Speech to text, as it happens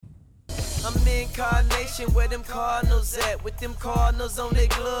I'm the incarnation where them Cardinals at, with them Cardinals on their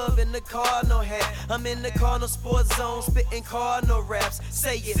glove and the Cardinal hat. I'm in the Cardinal sports zone, spitting Cardinal raps.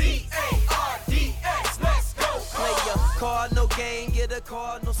 Say it. C-A-R-D-S, let's go. Play your Cardinal game, get a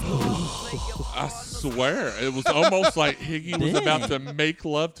Cardinal score. I swear, it was almost like Higgy was about to make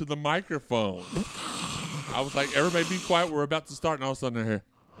love to the microphone. I was like, everybody be quiet, we're about to start, and all of a sudden they're here.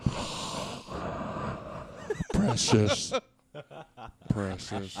 Precious.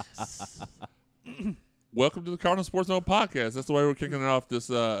 Welcome to the Cardinal Sports Zone podcast. That's the way we're kicking it off this,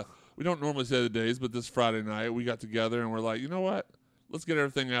 we don't normally say the days, but this Friday night we got together and we're like, you know what? Let's get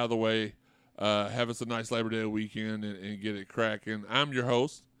everything out of the way, have us a nice Labor Day weekend and get it cracking. I'm your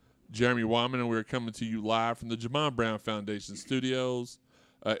host, Jeremy Wyman, and we're coming to you live from the Jamon Brown Foundation Studios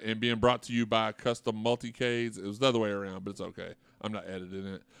and being brought to you by Custom Multicades. It was the other way around, but it's okay. I'm not editing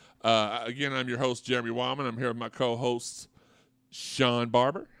it. Again, I'm your host, Jeremy Wyman. I'm here with my co-hosts, Sean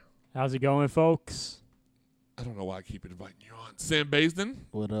Barber. How's it going, folks? I don't know why I keep inviting you on. Sam Baisden.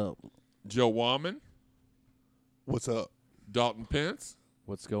 What up? Joe Wyman. What's up? Dalton Pence.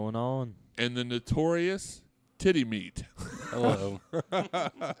 What's going on? And the notorious Titty Meat, Hello.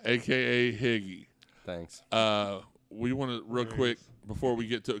 a.k.a. Higgy. Thanks. We want to, real quick, before we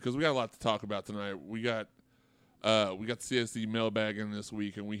get to it, because we got a lot to talk about tonight. We got the CSC mailbag in this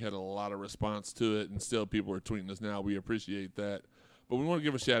week, and we had a lot of response to it, and still people are tweeting us now. We appreciate that. But we want to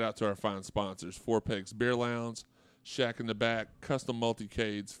give a shout-out to our fine sponsors, Four Pegs Beer Lounge, Shack in the Back, Custom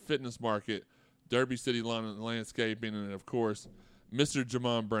Multicades, Fitness Market, Derby City Lawn and Landscaping, and, of course, Mr.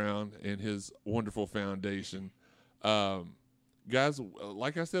 Jamon Brown and his wonderful foundation. Guys,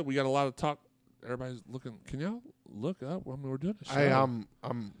 like I said, we got a lot of talk. Everybody's looking. Can y'all look up when we're doing the show? Hey, I'm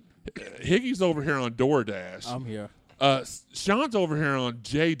Higgy's over here on DoorDash. I'm here. Sean's over here on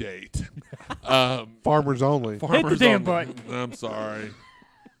J-Date. farmers only. Hit the damn button. I'm sorry.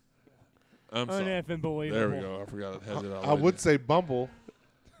 I'm sorry. Uneffing believable. There we go. I forgot I had it all. I would say Bumble,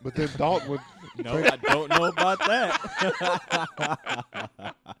 but then Dalton would. No, I don't know about that.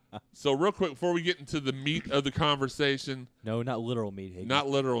 So real quick, before we get into the meat of the conversation. No, not literal meat. Higgy. Not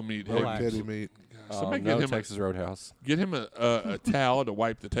literal meat. Relax. Titty meat. Somebody no get him Texas Roadhouse. Get him a towel to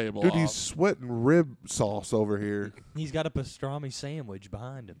wipe the table Dude, off. he's sweating rib sauce over here. He's got a pastrami sandwich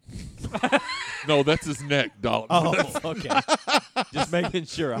behind him. No, that's his neck, Dalton. Oh, okay. Just making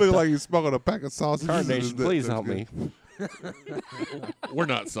sure. Looking like he's smoking a pack of sausages. Carnation, please help me. We're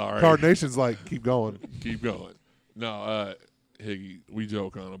not sorry. Carnation's like, keep going. Keep going. No, Higgy, we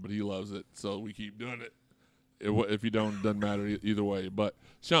joke on him, but he loves it, so we keep doing it. If you don't, it doesn't matter either way. But,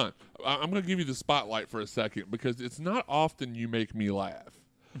 Sean, I'm going to give you the spotlight for a second because it's not often you make me laugh.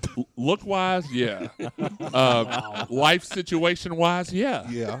 Look-wise, yeah. Life situation-wise, yeah.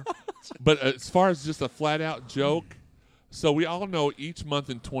 Yeah. But as far as just a flat-out joke, so we all know each month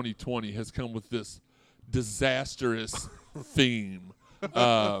in 2020 has come with this disastrous theme.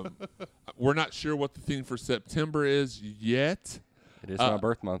 We're not sure what the theme for September is yet. It is my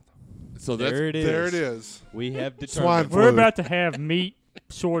birth month. So that's There it is. There it is. We have Swine determined. flu. We're about to have meat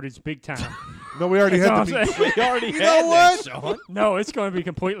shortage big time. No, we already That's had all the I'm meat. We already You had know that, what? Sean. No, it's going to be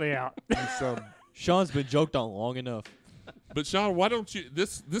completely out. Sean's been joked on long enough. But Sean, why don't you?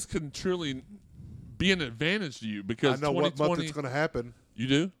 This can truly be an advantage to you because I know what month 2020. it's going to happen. You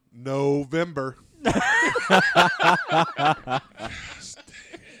do? November.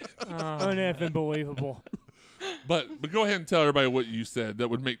 Uneffing believable. But go ahead and tell everybody what you said. That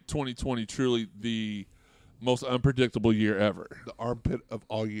would make 2020 truly the most unpredictable year ever. The armpit of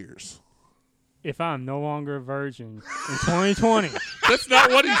all years. If I'm no longer a virgin in 2020, That's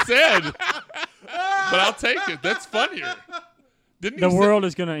not what he said. But I'll take it. That's funnier. Didn't he the say, world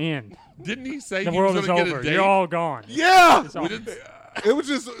is going to end. Didn't he say The he world was is going to get over. a date? You're all gone. Yeah. It's all- We didn't, It was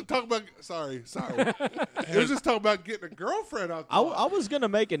just talking about. Sorry. It was just talking about getting a girlfriend out there. I was gonna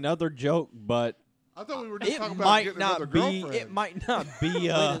make another joke, but I thought we were just it talking about might getting not another be. girlfriend. It might not be.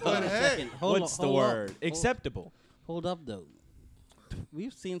 But hey, What's the word? Acceptable. Hold up, though.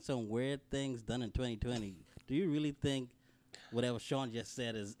 We've seen some weird things done in 2020. Do you really think whatever Sean just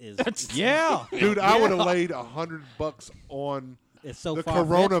said is Yeah. dude, I would have laid $100 on it's so the far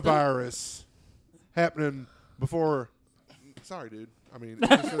coronavirus happening before. Sorry, dude. I mean, it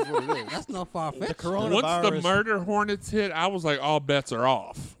just is what it is. That's not far fetched. coronavirus. once the murder hornets hit, I was like, all bets are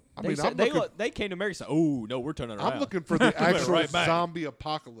off. I They, mean, said, I'm they, looking. they came to America and said, "Oh no, we're turning around." I'm looking for the actual right back. zombie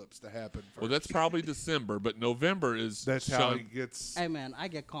apocalypse to happen. First. Well, that's probably December, but November is That's how Sean, he gets. Hey, man, I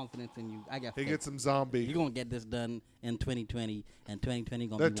get confidence in you. I got He faith. gets some zombie. You're going to get this done in 2020, and 2020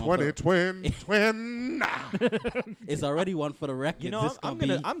 going to That be one for, 2020 it's already one for the record. You know, This I'm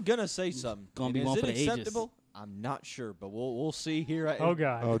gonna gonna I'm gonna say something. gonna And be is one it for the ages. acceptable? I'm not sure, but we'll see here. Oh,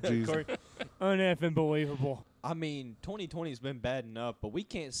 God. Oh, jeez. Corey, Uneffing believable. I mean, 2020's been bad enough, but we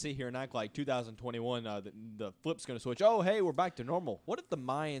can't sit here and act like 2021, the flip's going to switch. Oh, hey, we're back to normal. What if the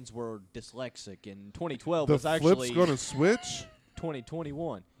Mayans were dyslexic and 2012 The was actually flip's going to switch?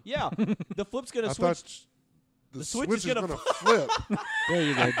 2021? Yeah, the flip's going I to thought switch. the switch switch is is gonna going to flip. There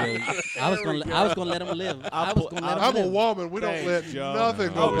you go, Joe. I was gonna let him live. I was gonna let him I'm a live. woman. We don't Thanks, let Joe.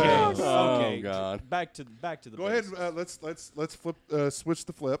 nothing go Okay, down. okay. Oh, God. Back to the. Go ahead. basics. Let's flip. Switch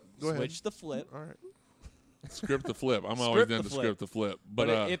the flip. Go ahead. Switch the flip. All right. Script the flip. I'm always Script down the to flip. script the flip. But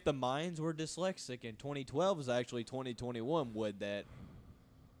But if the Mayans were dyslexic and 2012 is actually 2021, would that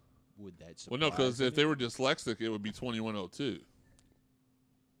surprise well, no, because if you? they were dyslexic, it would be 2102.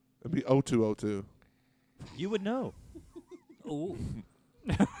 It'd be 0202. You would know. Ooh.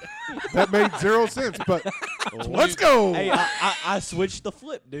 That made 0 sense. But let's go. Hey, I switched the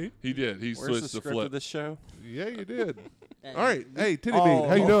flip, dude. He did. He Where's the switched the script flip. of this show? Yeah, you did. Hey, All right. Hey, Titty Oh. B,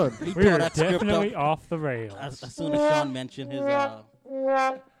 how you doing? He We tore are that script definitely up off the rails. as soon as Sean mentioned his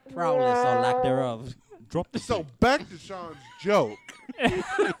prowess or lack thereof. Drop the So back to Sean's joke.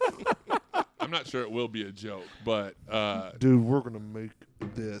 I'm not sure it will be a joke, but Dude, we're going to make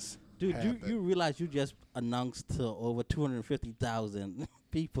this Dude, happen. you realize you just announced to over 250,000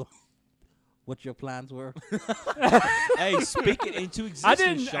 people what your plans were? Hey, speak it into existence, I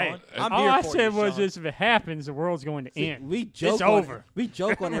didn't. Sean. Hey, I'm all here I for said you, was, Sean. if it happens, the world's going to end. We joke It's on over. It. We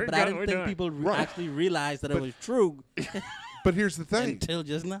joke on We're it, but I done, didn't we're think done. people Right. actually realized that it was true But here's the thing. until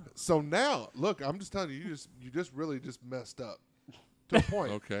just now. So now, look, I'm just telling you, you just really just messed up to a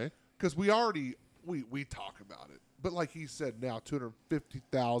point. okay. Because we already we talk about it, but like he said, now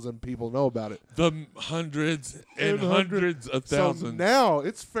 250,000 people know about it. The hundreds and hundreds of So thousands. now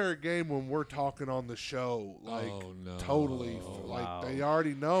it's fair game when we're talking on the show, like Oh, no. totally, like wow. they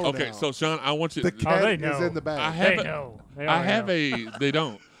already know. Okay, now. so Sean, I want you. the cat they is know. in the bag. I have They a- know. They I already have know. a. They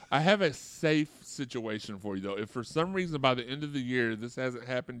don't. I have a safe situation for you though. If for some reason by the end of the year this hasn't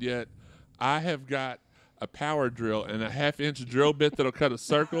happened yet, I have got a power drill and a 1/2-inch drill bit that'll cut a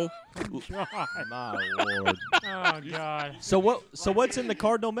circle. My lord. Oh God. So what's in the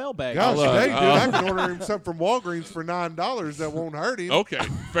Cardinal mailbag? Gosh, Look, dang, dude, I can order him something from Walgreens for $9. That won't hurt him. Okay,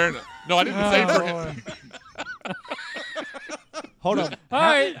 fair enough. No, I didn't say for Oh, him. boy. Hold on. All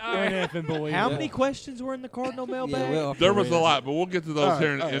right. Uneffing believable. How many questions were in the Cardinal mailbag? we're off There the was a rails. lot, but we'll get to those All right,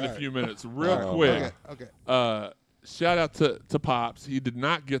 here in all right, a all few minutes. Real Oh, quick. Okay. Shout out to Pops. He did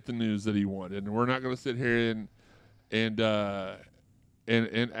not get the news that he wanted, and we're not going to sit here and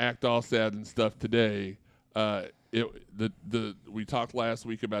act all sad and stuff today. We talked last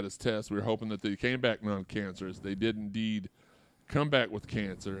week about his test. We were hoping that they came back non-cancerous. They did indeed come back with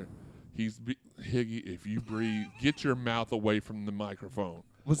cancer. Higgy, if you breathe, get your mouth away from the microphone.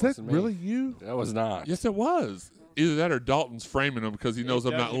 Was that Wasn't me. really you? That was not. Yes, it was. Either that or Dalton's framing him because he knows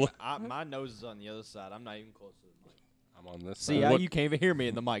I'm not. My nose is on the other side. I'm not even close to the mic. I'm on this See, side. What- you can't even hear me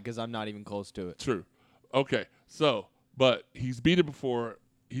in the mic because I'm not even close to it. True. Okay. So, but he's beat it before.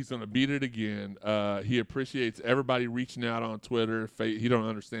 He's going to beat it again. He appreciates everybody reaching out on Twitter. He don't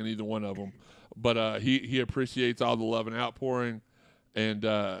understand either one of them, but he appreciates all the love and outpouring, and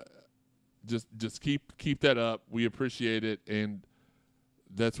just keep that up. We appreciate it, and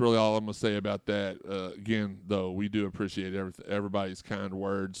that's really all I'm going to say about that. Again, though, we do appreciate everybody's kind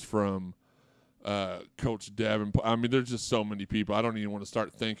words from Coach Davenport. I mean, there's just so many people. I don't even want to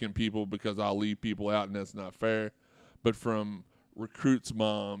start thanking people because I'll leave people out, and that's not fair. But from recruits'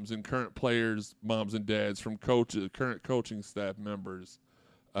 moms and current players' moms and dads, from coaches, current coaching staff members,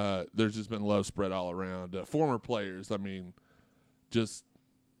 there's just been love spread all around. Former players, I mean, just,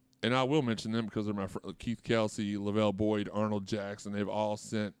 and I will mention them because they're my Keith Kelsey, Lavelle Boyd, Arnold Jackson. They've all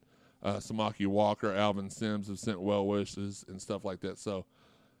sent Samaki Walker, Alvin Sims have sent well wishes and stuff like that. So,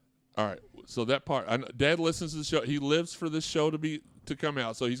 all right. So that part, Dad listens to the show. He lives for this show to come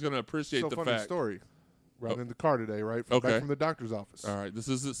out, so he's going to appreciate So the funny fact. story. Riding in the car today, right? Okay. Back from the doctor's office. All right, this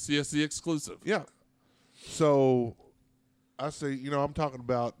is a CSC exclusive. Yeah. So I say, I'm talking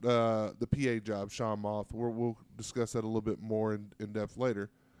about the PA job, Sean Moth. We'll discuss that a little bit more in depth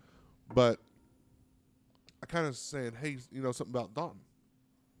later. But I kind of saying, hey, something about Dalton.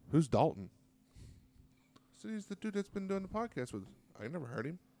 Who's Dalton? I said, he's the dude that's been doing the podcast with us. I ain't never heard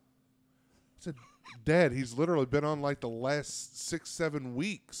him. I said, Dad, he's literally been on like the last 6-7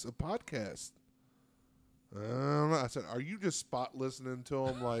 weeks of podcasts. I said, are you just spot listening to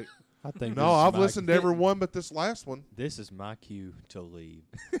him? Like, I think no, I've listened to every one but this last one. This is my cue to leave.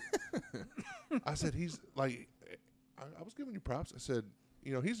 I said, he's like, I was giving you props. I said,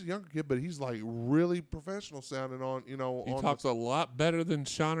 he's a younger kid, but he's like really professional sounding on, He on talks a lot better than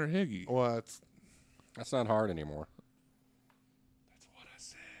Sean or Higgy. well, That's not hard anymore.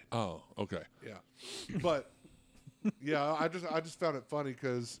 Oh, okay. Yeah, but yeah, I just found it funny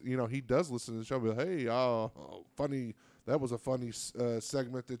because he does listen to the show. But hey, funny. That was a funny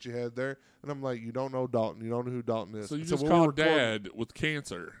segment that you had there, and I'm like, you don't know Dalton. You don't know who Dalton is. So you And just when we were called recording- Dad with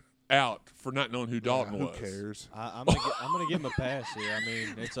cancer out for not knowing who Dalton Who was. cares? I'm gonna give him a pass here. I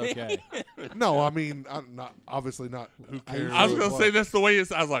mean, it's okay. No, I mean, I'm not obviously not. Who cares? I was who going it to say that's the way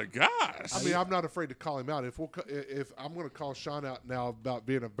it's. I was like, gosh. I mean, I'm not afraid to call him out. If I'm going to call Sean out now about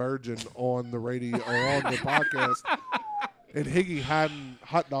being a virgin on the radio or on the podcast, and Higgy hiding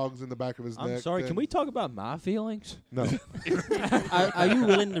hot dogs in the back of his neck. I'm sorry. then- Can we talk about my feelings? No, Are you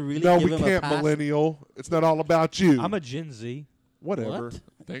willing to really no, give we him can't, a pass? millennial. It's not all about you. I'm a Gen Z. Whatever. What?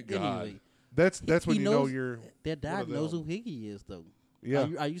 Thank God. Anyway, That's when He you know knows- you're. their dad of knows them. who Higgy is, though. Yeah.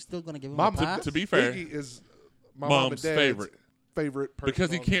 Are you still going to give him Mom- a pass? To be fair, Higgy is my mom and Mom's dad's favorite person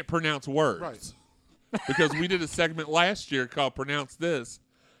because he on- can't pronounce words. Right. Because we did a segment last year called "Pronounce This,"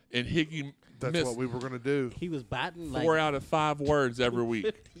 and Higgy That's missed what we were going to do. He was batting 4 like out of 5 words every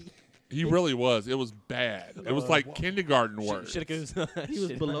week. He really was. It was bad. It was like kindergarten words. he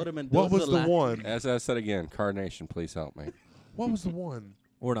was below them. And What was those the are one? As I said again, Carnation, please help me. What was the one?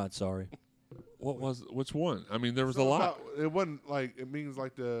 We're not sorry. What was? Which one? I mean, there was a Something lot. about- it wasn't like it means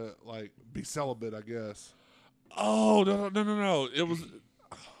like to be celibate, I guess. Oh no! It was.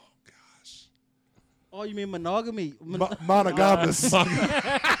 Oh, you mean monogamy? Monogamous.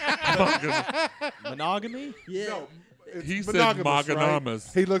 Monogamy? Yeah. No, it's He said monogamous, right?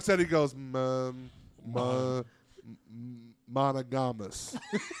 monogamous. He looks at it, he goes, monogamous.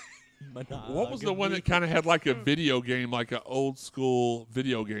 What was the one that kind of had like a video game, like an old school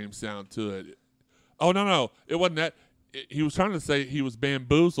video game sound to it? Oh no! It wasn't that. He was trying to say he was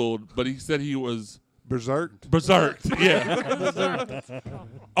bamboozled, but he said he was Berserked. berserked. Yeah.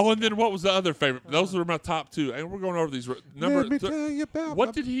 Oh, and then what was the other favorite? Those were my top 2, and we're going over these. Let me tell you about What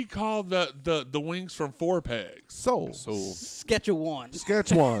my did he call the wings from 4 Pegs? soul. Sketch of one.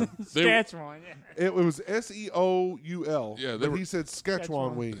 Szechuan. They- Saskatchewan, yeah. It was SEOUL. Yeah, they but were- he said Szechuan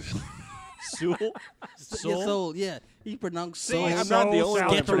Szechuan. wings. Soul? Yeah, Soul? soul. Yeah, he pronounced See, soul. I'm not the Soul only one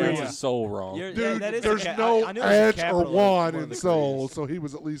South that Korea. Pronounce pronounces his soul wrong. Dude, that is there's I no knew it was a H or capital one one in of the soul, Koreas. so he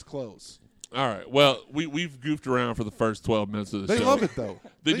was at least close. All right. Well, we've goofed around for the first 12 minutes of the They show. love it though.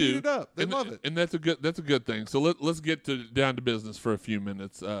 They Eat do. it up. They and love it. and that's a good thing. So let's get down to business for a few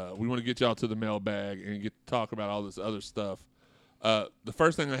minutes. We want to get y'all to the mailbag and get to talk about all this other stuff. The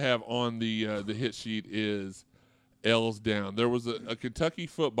first thing I have on the hit sheet is L's down. There was a Kentucky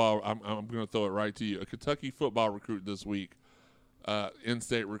football. I'm going to throw it right to you. A Kentucky football recruit this week,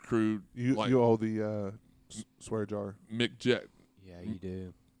 in-state recruit. You like owe the swear jar. Mick Jet. Yeah, you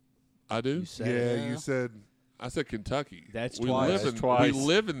do. I do. You said Yeah, it. you said. I said Kentucky. That's we twice. Live That's in, twice. We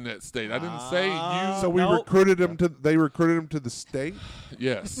live in that state. I didn't say you. So we Nope. recruited him to. They recruited him to the state.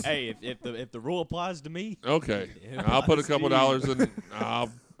 Yes. Hey, if the rule applies to me, Okay. Yeah, I'll put a couple Steve. dollars in. I'll,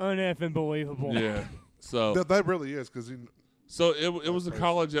 Uneffing believable. yeah. So That really is because it was a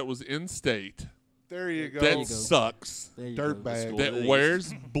college that was in state there you go. that sucks, There you Dirt go. bag. that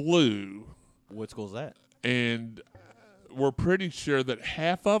wears blue, what school's that? and we're pretty sure that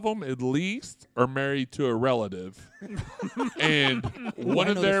half of them at least are married to a relative, and Ooh, one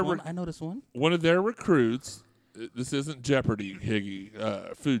I of know their this one. I know this one. one of their recruits. This isn't Jeopardy,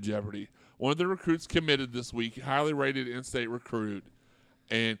 Higgy, Food Jeopardy. One of the recruits committed this week, highly rated in-state recruit,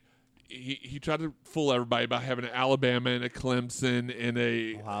 and he tried to fool everybody by having an Alabama and a Clemson and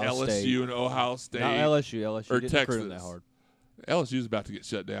a Ohio LSU State. and Ohio State. Not LSU. LSU or didn't recruit him that Texas. hard. LSU's about to get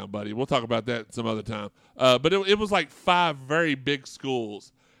shut down, buddy. We'll talk about that some other time. But it was like 5 very big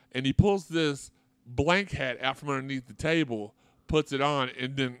schools, and he pulls this blank hat out from underneath the table, puts it on,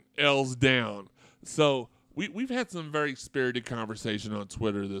 and then L's down. So we've had some very spirited conversation on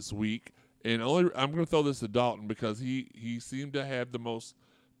Twitter this week, and I'm going to throw this to Dalton because he seemed to have the most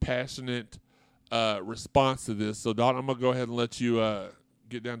passionate response to this. So Dalton, I'm going to go ahead and let you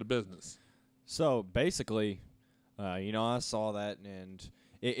get down to business. So basically, I saw that, and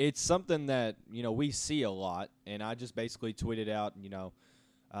it's something that we see a lot, and I just basically tweeted out,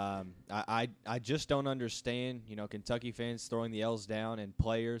 I just don't understand, Kentucky fans throwing the L's down and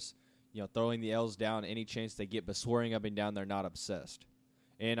players, throwing the L's down any chance they get, but swearing up and down they're not obsessed.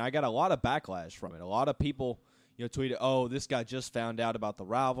 And I got a lot of backlash from it. A lot of people, tweeted, oh, this guy just found out about the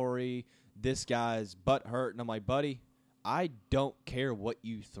rivalry. This guy's butt hurt. And I'm like, buddy, I don't care what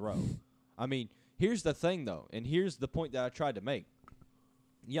you throw. I mean, here's the thing, though, and here's the point that I tried to make.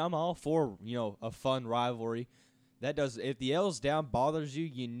 Yeah, I'm all for, a fun rivalry. If the L's down bothers you,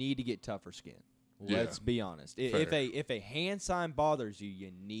 you need to get tougher skin. Yeah. Let's be honest. If a hand sign bothers you,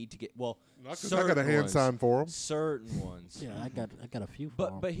 you need to get I got a hand sign for him. Certain ones. Yeah, I got a few. For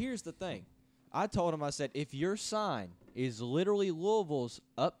 'em. But here's the thing. I told him, I said, if your sign is literally Louisville's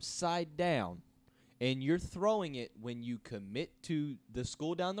upside down, and you're throwing it when you commit to the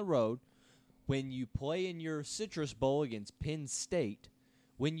school down the road, when you play in your Citrus Bowl against Penn State,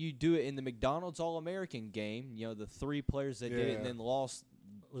 when you do it in the McDonald's All-American game, the 3 players that did it and then lost.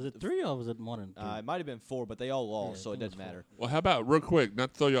 Was it 3 or was it more than 3? It might have been 4, but they all lost, Yeah, so I it think it doesn't was matter. Well, how about real quick?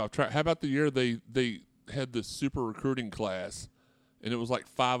 Not to throw you off track. How about the year they had this super recruiting class, and it was like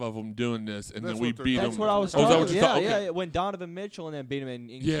 5 of them doing this, and That's then we what they're beat talking them. That's what I was Oh, is that talking what you're about. talking? Yeah, Okay. yeah. When Donovan Mitchell and then beat him and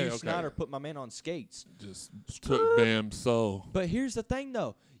Yeah, Hugh okay. Snyder put my man on skates. Just took Bam so. But here's the thing,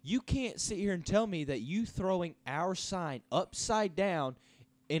 though. You can't sit here and tell me that you throwing our sign upside down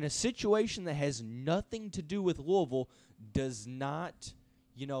in a situation that has nothing to do with Louisville does not,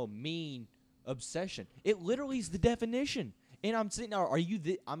 mean obsession. It literally is the definition. And I'm sitting there, are you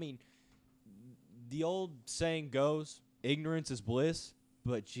the old saying goes, ignorance is bliss,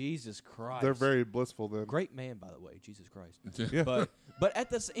 but Jesus Christ. They're very blissful then. Great man, by the way, Jesus Christ. Yeah. But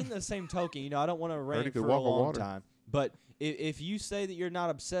in the same token, I don't want to he rant could for a walk on long water. time. But if you say that you're not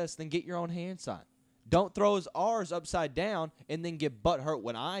obsessed, then get your own hand sign. Don't throw ours upside down and then get butt hurt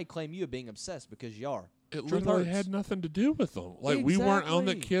when I claim you of being obsessed because you are. It Truth literally hurts. had nothing to do with them. Like we weren't on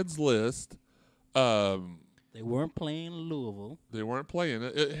the Exactly. kids list. They weren't playing Louisville. They weren't playing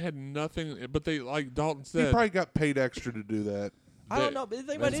it. It had nothing. But they, like Dalton He said, probably got paid extra to do that. I don't know, but the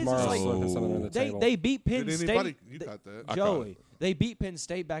thing about Vince it is, Morris it's like flipping something on the table. they beat Penn Did State. anybody? You got that? I caught Joey, it. they beat Penn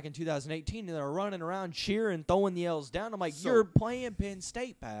State back in 2018, and they're running around cheering, throwing the L's down. I'm like, So- you're playing Penn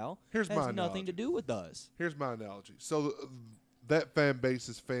State, pal. Here's Has my nothing analogy. to do with us. Here's my analogy. So that fan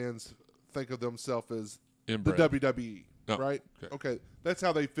base's fans think of themselves as the Inbred. WWE, Oh, right? okay. Okay, that's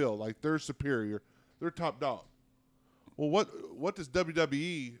how they feel. Like they're superior. They're top dog. Well, what does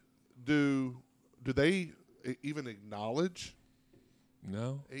WWE do? Do they even acknowledge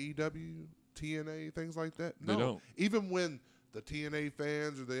No. AEW, TNA, things like that? They No. don't. Even when the TNA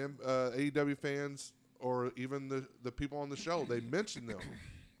fans or the AEW fans or even the people on the show, they mention them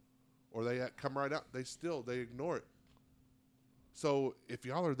or they come right out, they ignore it. So if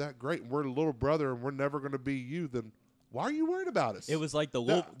y'all are that great and we're the little brother and we're never going to be you, then why are you worried about us? It was like the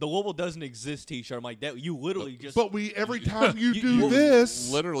Louisville doesn't exist T-shirt. I'm like that. You literally just. But every time you do you this,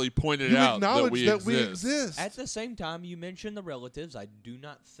 Literally pointed you out acknowledge that we exist. At the same time, you mentioned the relatives. I do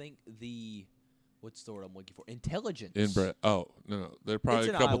not think what's the word I'm looking for? Intelligence. Inbred. Oh no, they're probably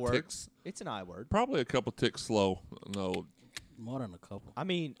It's a an I couple word. ticks. It's an I word. Probably a couple ticks slow. No, More than a couple. I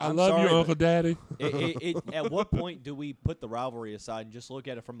mean, I I'm love sorry, you, but Uncle Daddy. at what point do we put the rivalry aside and just look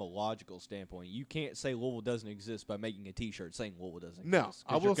at it from a logical standpoint? You can't say Louisville doesn't exist by making a T-shirt saying Louisville doesn't now exist.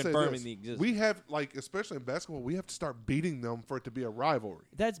 I 'cause will you're say confirming this: the existence. we have, especially in basketball, we have to start beating them for it to be a rivalry.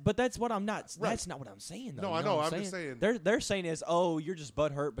 That's what I'm not. That's not what I'm saying. Though. No, You I know know. what I'm just saying. They're saying is, oh, you're just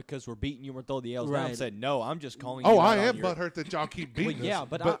butthurt because we're beating you. We're throwing the L's down. I Right. said, no, I'm just calling. Oh, you I out am on your, butthurt that y'all keep Well, beating yeah, us.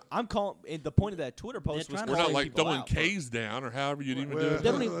 but I'm calling. And the point of that Twitter post They're was trying to We're say not calling like people throwing out for- K's down or however you'd even Well, do They it.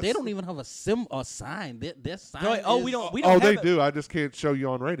 don't, even, they don't even have a sign. Their sign. They're like, oh, is, we don't. We Oh, don't they have do. I just can't show you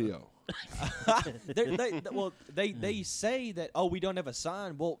on radio. They say that we don't have a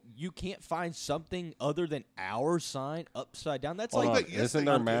sign. Well, you can't find something other than our sign upside down. That's Hold like on. Yes, Isn't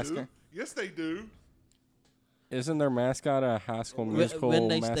they their do. mascot- Yes, they do. Isn't their mascot a High School Musical when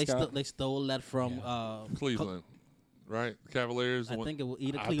mascot? they stole that from Cleveland, right? Cavaliers. I think it was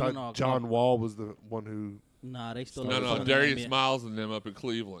either I Cleveland or thought John Wall was the one who. Nah, they stole. no, it no, from Darius the NBA. Miles and them up in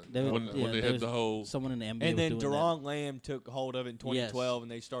Cleveland They were- when yeah, they there had was the whole. Someone in the NBA and then was doing Deron Lamb took hold of it in 2012, Yes.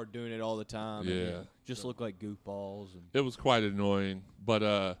 and they started doing it all the time. Yeah. and it just looked like goofballs. And It was quite annoying,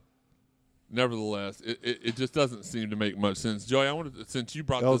 but nevertheless, it just doesn't seem to make much sense. Joey, I wanted since you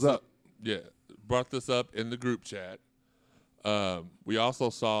brought L's this up. brought this up in the group chat. We also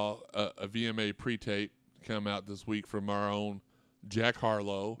saw a VMA pre-tape come out this week from our own Jack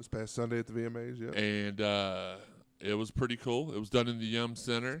Harlow, This past Sunday at the VMAs, yeah. and it was pretty cool. It was done in the Yum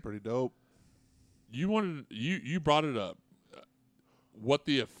Center. Pretty dope. You brought it up. What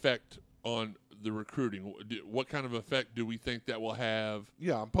the effect on the recruiting? What kind of effect do we think that will have?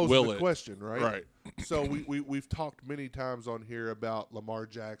 Yeah, I'm posing Will the it? question, right? Right. So we've talked many times on here about Lamar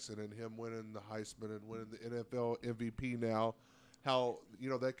Jackson and him winning the Heisman and winning the NFL MVP now. How,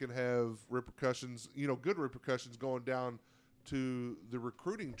 that can have repercussions, good repercussions going down to the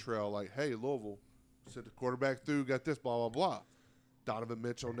recruiting trail. Like, hey, Louisville sent the quarterback through, got this, blah, blah, blah. Donovan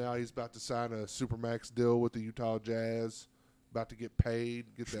Mitchell now, he's about to sign a Supermax deal with the Utah Jazz, about to get paid,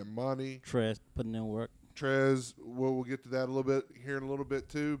 get that money. Trez putting in work. Trez, we'll get to that a little bit here in a little bit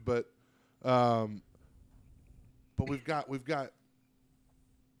too, but But we've got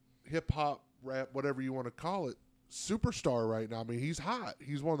hip hop, rap, whatever you want to call it, superstar right now. I mean, he's hot.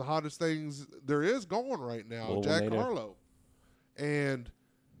 He's one of the hottest things there is going right now, Louisville Jack native. Harlow. And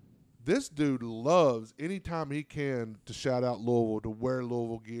this dude loves anytime he can to shout out Louisville, to wear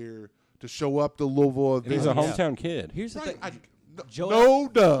Louisville gear, to show up to Louisville events. He's a Yeah. hometown kid. Here's the Right, thing. no, Joey-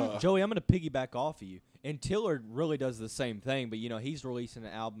 duh. Joey, I'm going to piggyback off of you. And Tiller really does the same thing, but he's releasing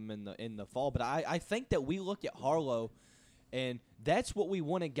an album in the fall. But I think that we look at Harlow, and that's what we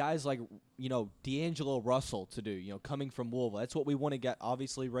wanted guys like D'Angelo Russell to do. Coming from Louisville, that's what we wanted.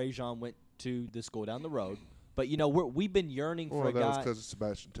 Obviously, Rajon went to the school down the road, but we've been yearning for Well, a that guy. was because of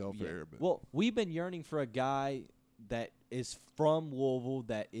Sebastian Telfair. Yeah. But Well, we've been yearning for a guy that is from Louisville,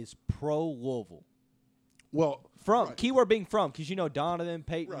 that is pro Louisville. Right. Keyword being from, because Donovan,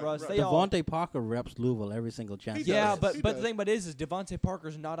 Peyton, Right, Russ, right. they all. Devontae Parker reps Louisville every single chance. He he Yeah, does. gets. He but does. the thing about it is Devontae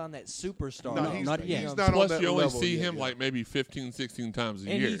Parker's not on that superstar. No, No, he's not yet. He's not on Plus, that you only level see yet, him yeah. like maybe 15, 16 times a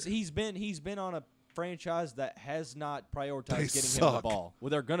And year. he's been on a franchise that has not prioritized They getting him the suck. ball. Well,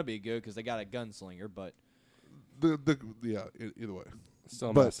 they're going to be good because they got a gunslinger, but Either way. Still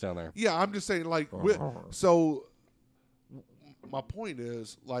a But- mess down there. Yeah, I'm just saying, like, so my point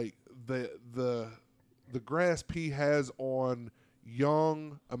is, like, the grasp he has on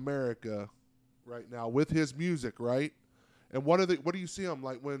young America right now with his music, right? And what do you see him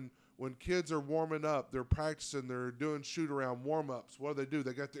like when kids are warming up, they're practicing, they're doing shoot around warm ups? What do?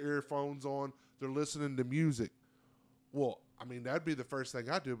 They got their earphones on, they're listening to music. Well, I mean, that'd be the first thing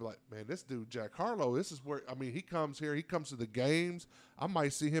I'd do. Be like, man, this dude, Jack Harlow, this is where, I mean, he comes here, he comes to the games. I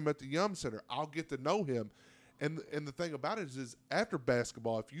might see him at the Yum Center. I'll get to know him. And the thing about it is after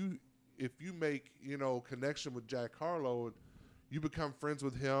basketball, if you make, connection with Jack Harlow and you become friends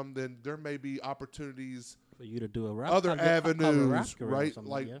with him, then there may be opportunities, For you to do a rap, other a rap avenues, career or right?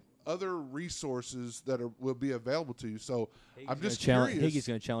 something, Like yeah. other resources that will be available to you. So I'm just Higgy's curious.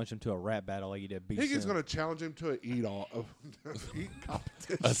 going to challenge him to a rap battle like he did. Higgins going to challenge him to an eat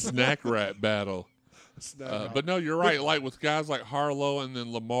competition. a snack rap battle. But no, you're right. Like with guys like Harlow and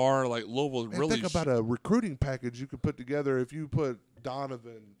then Lamar, like Louisville Man, really. think about a recruiting package you could put together if you put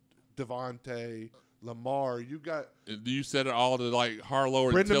Donovan, Devontae, Lamar. You got you said it all to like Harlow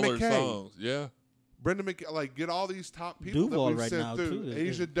and Brendan Tiller McKay. songs. Yeah. Brendan McKay. Like, get all these top people Duval that we've right sent now, through. too,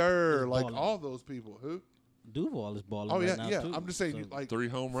 Asia is Durr, like balling. all those people. Who? Duval is balling Oh right yeah, now yeah. too. I'm just saying, So- you, like 3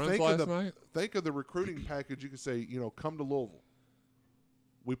 home runs think last of the, night. Think of the recruiting package. You could say, come to Louisville.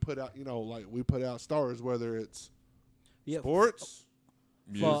 We put out, we put out stars, whether it's Yeah, sports,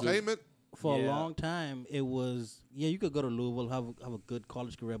 Music. entertainment. for a Yeah. long time it was you could go to Louisville, have a good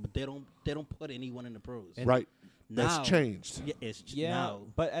college career, but they don't put anyone in the pros. Right. Now, That's changed. Yeah, it's Yeah, now.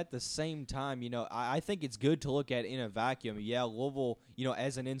 but at the same time, I think it's good to look at in a vacuum. Yeah, Louisville,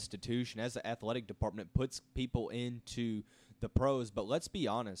 as an institution, as an athletic department, puts people into the pros. But let's be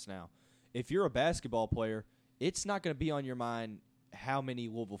honest now. If you're a basketball player, it's not going to be on your mind how many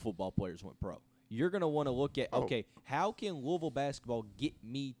Louisville football players went pro. You're going to want to look at, okay, how can Louisville basketball get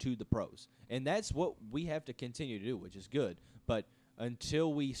me to the pros? And that's what we have to continue to do, which is good. But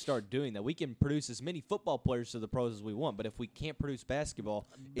until we start doing that, we can produce as many football players to the pros as we want. But if we can't produce basketball,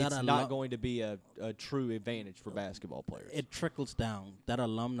 That it's a not lot- going to be a true advantage for basketball players. It trickles down. That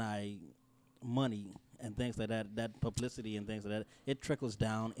alumni money and things like that publicity and things like that, it trickles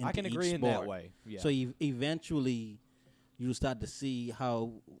down into I can each agree in sport. that way. Yeah. So eventually you start to see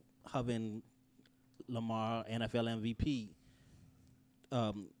how having Lamar NFL MVP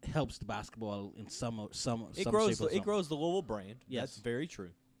helps the basketball in some it shape grows. or It form. grows the Louisville brand. Yes. That's very true.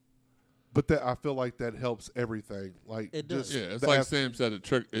 But that I feel like that helps everything. Like It does. just Yeah, it's the like ath- Sam said. It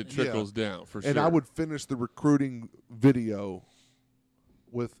trickles down for sure. And I would finish the recruiting video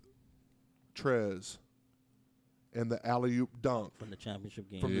with Trez and the alley oop dunk from the championship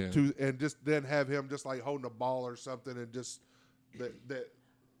game. from Yeah. the two, and just then have him just like holding a ball or something, and just that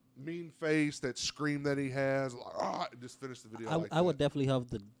mean face, that scream that he has, like, and just finish the video. I, like I would that. definitely have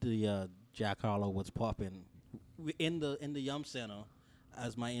the Jack Harlow what's popping in the Yum Center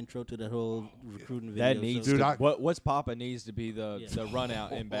as my intro to the whole recruiting video. That needs Dude, to, I- what's Papa needs to be the Yeah. run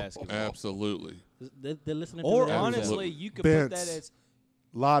out in basketball. Absolutely. they're listening. Or to the radio. honestly, you could put that Vince, as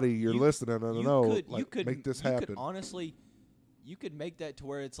Lottie, you're you- listening. I don't you know. could, Like, you could make this you happen. Could honestly, you could make that to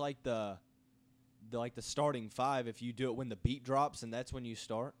where it's like the starting five if you do it when the beat drops and that's when you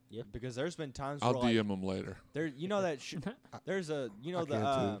start. Yeah. Because there's been times I'll where like, DM them later. there there's a I the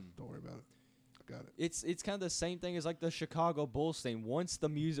can too. Don't worry about it. I got it. it's kind of the same thing as like the Chicago Bulls thing. Once the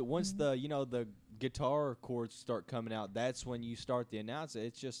music, once the the guitar chords start coming out, that's when you start the announce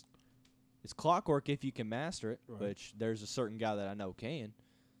it. It's clockwork if you can master it, Right. which there's a certain guy that I know can.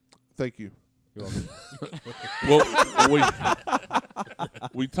 Thank you. Well,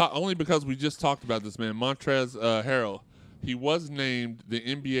 we talk only because we just talked about this man, Montrezl Harrell. He was named the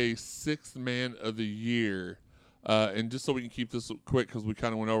NBA Sixth Man of the Year, and just so we can keep this quick because we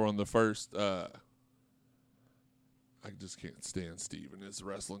kind of went over on the first. I just can't stand Steve and his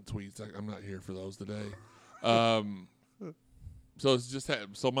wrestling tweets. I'm not here for those today. So it's just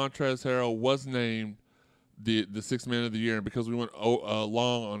so Montrezl Harrell was named the Sixth Man of the Year, and because we went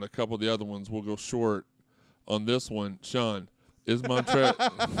long on a couple of the other ones, we'll go short on this one. Sean, is Montrezl?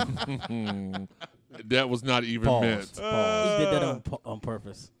 That was not even meant. He did that on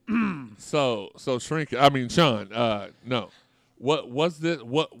purpose. So shrink. I mean, Sean. No. What was this?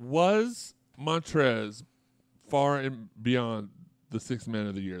 What was Montrezl far and beyond the Sixth Man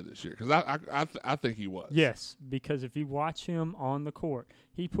of the Year this year? Because I think he was. Yes, because if you watch him on the court,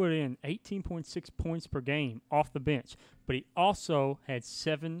 he put in 18.6 points per game off the bench, but he also had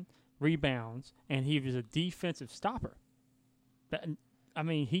 7 rebounds, and he was a defensive stopper.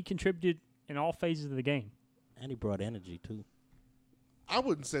 He contributed in all phases of the game. And he brought energy, too. I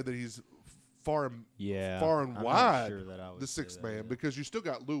wouldn't say that he's far and I'm not wide sure that I would the say sixth that, man yeah. because you still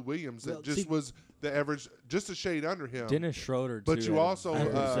got Lou Williams that Well, just see- was the average, just a shade under him. Dennis Schroeder, But too, you had a also,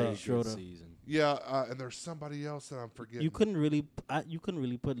 very say good Schroeder. season. Yeah, and there's somebody else that I'm forgetting. You couldn't really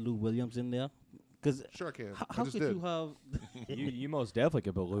put Lou Williams in there. Because Sure I can. I how just could did. you have You most definitely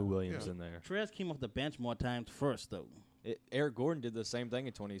could put Lou Williams Yeah. in there. Trez came off the bench more times first, though. Eric Gordon did the same thing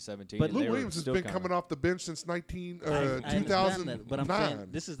in 2017. But and Lou they were Williams has still been kinda- coming off the bench since I understand 2009. that, but I'm saying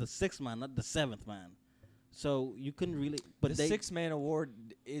this is the sixth man, not the seventh man. So you couldn't really. But the six-man award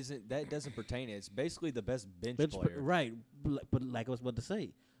doesn't pertain. It's basically the best bench player. right? But like I was about to say,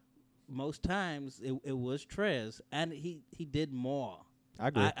 most times it was Trez, and he did more. I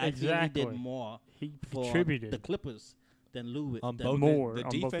agree. I feel he Exactly. did more He for contributed. the Clippers than Lou. on than- both more the on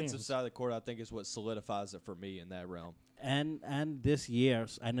both defensive ends. side of the court, I think, is what solidifies it for me in that realm. And this year,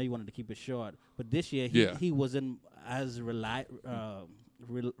 I know you wanted to keep it short, but this year Yeah. he wasn't as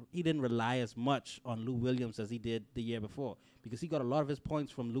he didn't rely as much on Lou Williams as he did the year before because he got a lot of his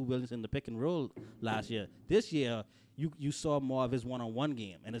points from Lou Williams in the pick and roll last year. This year, you saw more of his one-on-one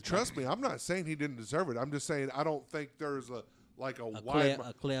game, and it's Trust me, I'm not saying he didn't deserve it. I'm just saying I don't think there's a clear-cut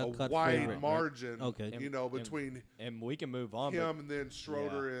wide favorite, right? margin, Okay. between And we can move on. but him and then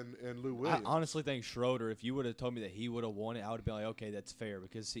Schroeder and Lou I Williams. honestly think Schroeder, if you would have told me that he would have won it, I would have been like, okay, that's fair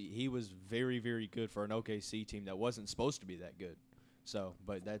because he was very, very good for an OKC team that wasn't supposed to be that good. So,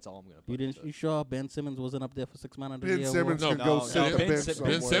 but that's all I'm going to put. into You it. sure Ben Simmons wasn't up there for 6 man of the Ben year? Simmons award? could No, go no, sit the Ben bench Sim-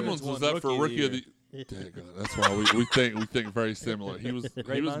 somewhere. Ben Simmons was up for Rookie of the. Daggone, that's why we think very similar. He was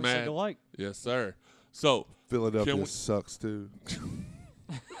Great minds think mad. alike. Yes, sir. So Philadelphia Can we- sucks too.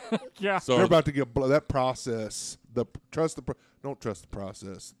 Yeah. so They're about to get that process. Don't trust the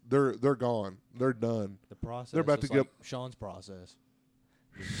process. They're gone. They're done. The process. They're about was to get- like Sean's process.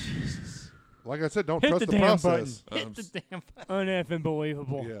 Like I said, don't Hit trust the the damn process. button. Hit the damn button. Uneffing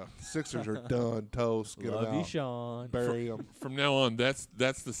believable. Yeah, Sixers are done. Toast. Get Love them you, out. Sean. Bury them. from now on, that's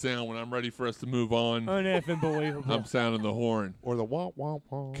the sound when I'm ready for us to move on. Uneffing believable. I'm sounding the horn. Or the wah wah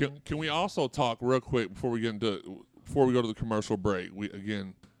wah. Can we also talk real quick before we go to the commercial break?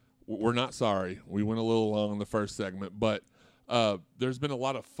 We're not sorry. We went a little long in the first segment, but there's been a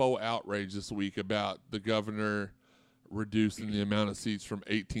lot of faux outrage this week about the governor reducing the amount of seats from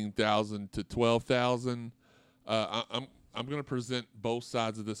 18,000 to 12,000. I'm going to present both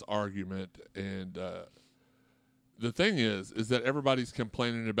sides of this argument, and the thing is that everybody's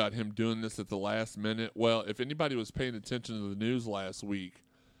complaining about him doing this at the last minute. Well, if anybody was paying attention to the news last week,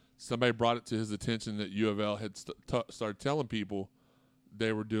 somebody brought it to his attention that U of L had started telling people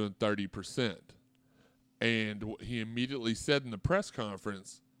they were doing 30%. And he immediately said in the press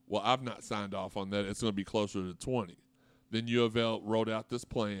conference, well, I've not signed off on that. It's going to be closer to 20. Then U of L wrote out this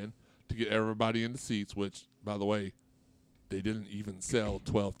plan to get everybody in the seats, which, by the way, they didn't even sell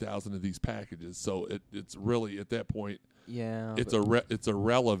 12,000 of these packages. So it's really, at that point, Yeah. it's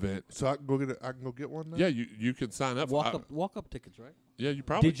irrelevant. So I can go get one now. Yeah, you can sign up. Walk up tickets, right? Yeah, you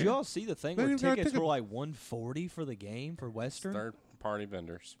probably Did can. you all see the thing They where didn't got tickets ticket- were like $140 for the game for Western? Third-party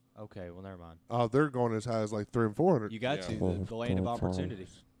vendors. Okay, well, never mind. Oh, they're going as high as like 300 and 400. You got Yeah. to the land of opportunity.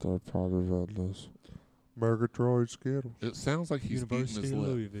 Murgatroyd Skittles. It sounds like he's eating his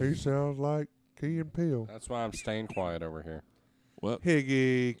lip. He sounds like Key and Peele. That's why I'm staying quiet over here. Well,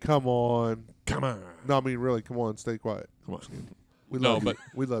 Higgy, come on. come on. No, I mean really, come on, stay quiet. Come on. We No, love but- you.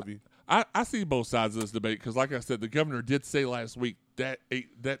 We love you. I see both sides of this debate because, like I said, the governor did say last week that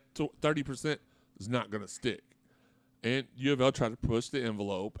 30% is not going to stick. And U of L tried to push the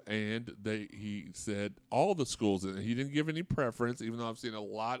envelope, and he said all the schools in it. He didn't give any preference, even though I've seen a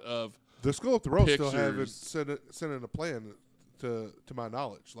lot of The school up the road still haven't Pictures. sent in a plan to my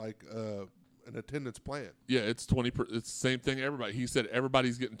knowledge, like an attendance plan. it's 20. It's the same thing. Everybody. He said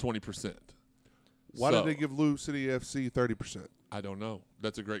everybody's getting 20%. Why did they give Lou City FC 30%? I don't know.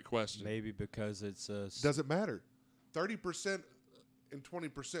 That's a great question. Maybe because it's Doesn't matter. 30% and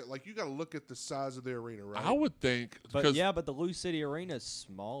 20%. Like, you got to look at the size of the arena, right? I would think But because yeah, but the Lou City Arena is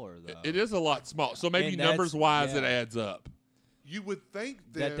smaller though. it is a lot small. So maybe And that's- numbers wise, it yeah. adds up. You would think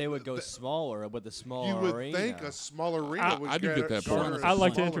that they would go smaller with the smaller You would arena. think a smaller arena I- would I do get that garner point. a I'd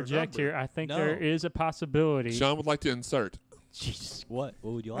like to smaller interject number. here. I think No. there is a possibility. Sean would like to insert. Jesus. What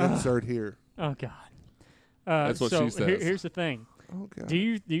would you like? Insert here. Oh God. That's what so she says. Here's the thing. Oh, God. Do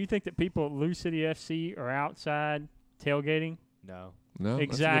you think that people at Lou City FC are outside tailgating? No. No, Exactly.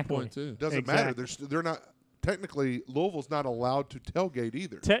 That's a good point too. Doesn't matter. Exactly. They're not technically Louisville's not allowed to tailgate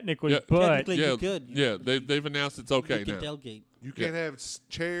either. Technically, Yeah. but Technically, Yeah, you could. yeah. They've announced it's okay you can now. tailgate. You can't have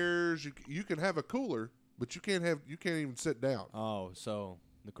chairs. You can have a cooler, but you can't even sit down. Oh, so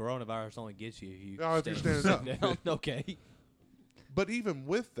the coronavirus only gets you if you Oh, if you're stand standing down. Okay. But even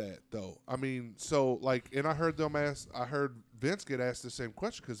with that, though, I mean, so like, and I heard Vince get asked the same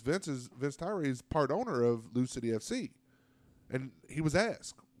question because Vince Tyree is part owner of Lou City FC, and he was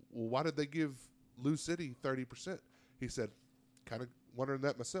asked, well, why did they give Lou City 30%? He said, kind of wondering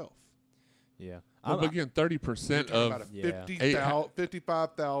that myself. Yeah. Well, but again, 30% About of a Yeah.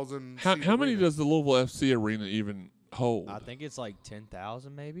 55,000. how seat many arena. does the Louisville FC arena even hold? I think it's like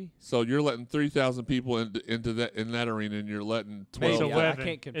 10,000 maybe. So you're letting 3,000 people into that arena, and you're letting 12. it's Maybe. I 11.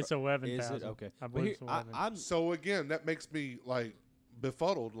 can't confirm. It's 11,000. Is it? Okay. I But believe here, it's 11. I'm So again, that makes me like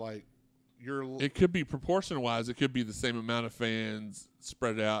befuddled. Like you're It could be proportion wise. It could be the same amount of fans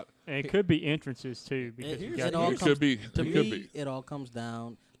spread out. and it could be entrances too, because you It got all It comes- could be. To It me, could be. it all comes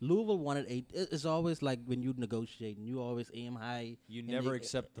down. Louisville wanted 8. It's always like when you negotiate, and you always aim high. you and never they-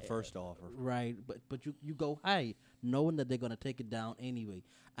 accept the first offer. Right, but you go high, knowing that they're going to take it down anyway.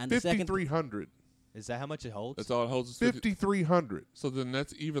 And the second 5,300. Is that how much it holds? That's all it holds. Is 50. 5,300. So then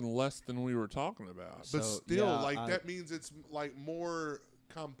that's even less than we were talking about. But So, still, yeah, like I- that means it's like more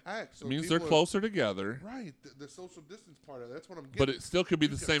compact. So It means they're people are- closer together, Right, the social distance part of it. That's what I'm getting. but it still could be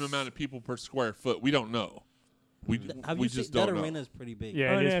You the got same s- amount of people per square foot. We don't know. We Have we you just seen that don't know. arena is pretty big.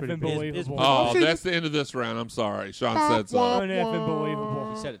 Yeah, it is pretty big. Unbelievable. Oh, See, that's the end of this round. I'm sorry. Sean said so. Uneffing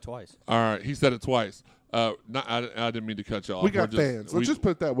believable. He said it twice. All right, he said it twice. I didn't mean to cut you off. we got We're just- fans. Let's we- just put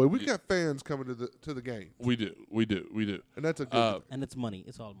it that way. We got fans coming to the game, We do. and that's a good. Uh, thing. And it's money.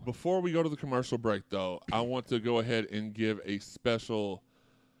 It's all money. Before we go to the commercial break, though, I want to go ahead and give a special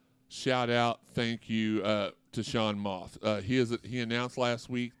shout out, thank you to Sean Moth. He announced last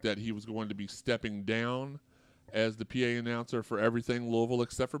week that he was going to be stepping down as the PA announcer for everything Louisville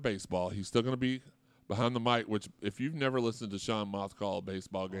except for baseball. He's still going to be behind the mic. Which, if you've never listened to Sean Moth call a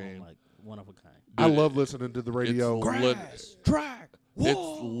baseball game, Like one of a kind. I dude, love listening to the radio. Track.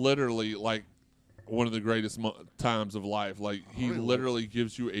 it's literally like one of the greatest times of life. Like he Really? literally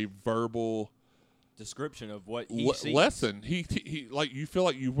gives you a verbal Description of what he sees. lesson. He like you feel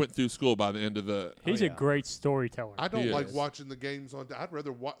like you went through school by the end of the. He's yeah. a great storyteller. I don't He like is. watching the games on. I'd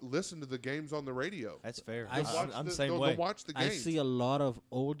rather listen to the games on the radio. That's fair. I I'm the same they'll way. watch the I games see a lot of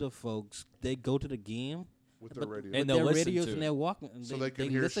older folks. They go to the game with their radio. And with they'll their listen radios to and it. they're walking. And So they can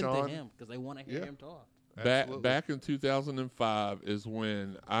they hear listen Sean? to him because they want to hear Yeah. him talk. Absolutely. Back in 2005 is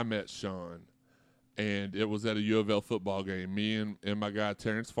when I met Sean, and it was at a U of L football game. Me and my guy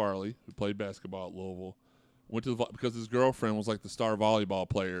Terrence Farley, who played basketball at Louisville, went to because his girlfriend was like the star volleyball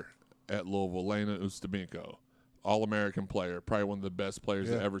player at Louisville, Lena Ustemenko, All-American player, probably one of the best players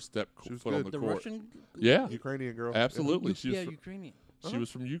Yeah. that ever stepped She was foot on good. the The court. Russian. Yeah, Ukrainian girl. absolutely. She was Yeah, fr- Ukrainian. she was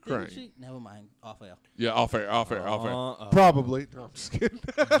from Didn't Ukraine. she? Never mind. Off air. Yeah, off air. Probably. No, I'm just kidding.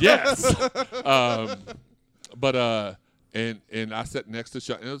 Yes. But and I sat next to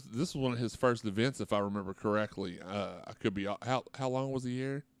Sean. This was one of his first events, if I remember correctly. I could be how long was he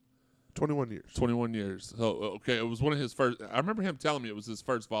here? 21 years. 21 years. So okay, it was one of his first. I remember him telling me it was his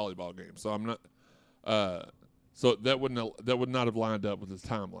first volleyball game. So I'm not. So that would not have lined up with his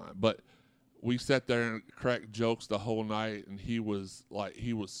timeline. But we sat there and cracked jokes the whole night, and he was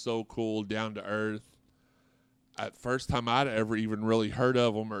so cool, down to earth. At first time I'd ever even really heard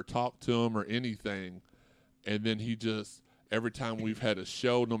of him or talked to him or anything, and then he just every time we've had a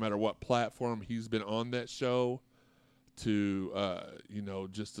show, no matter what platform, he's been on that show to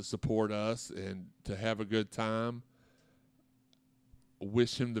just to support us and to have a good time.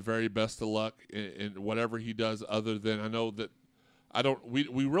 Wish him the very best of luck in whatever he does. Other than I know that I don't. We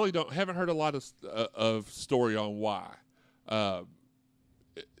really haven't heard a lot of story on why.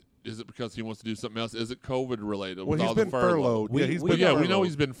 Is it because he wants to do something else? Is it COVID related? Well, with he's all been the furlough? furloughed. We know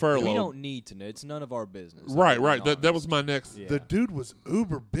he's been furloughed. We don't need to know. It's none of our business. Right. I'm being That was my next. Yeah. The dude was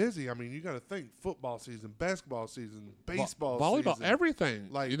uber busy. I mean, you got to think football season, basketball season, baseball volleyball, season. everything.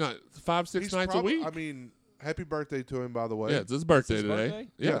 Like, 5-6 He's nights probably- a week. I mean, happy birthday to him, by the way. Yeah, it's his birthday his today. birthday?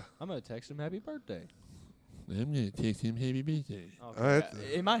 Yeah. I'm gonna text him happy birthday. I'm gonna text him happy birthday. Okay. Alright.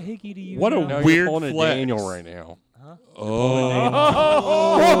 Am I hickey to you? What a now? No, weird you're pulling a flex. Daniel right now.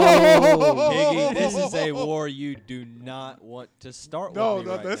 Oh. Higgy, this is a war you do not want to start No, with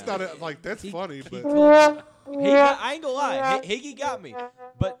me right that's now. not it. Like, that's funny, but I ain't gonna lie, Higgy got me,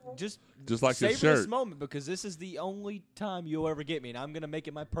 but just like his savor this shirt. moment because this is the only time you'll ever get me, and I'm gonna make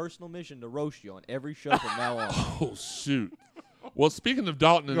it my personal mission to roast you on every show from now on. Oh shoot. Well, speaking of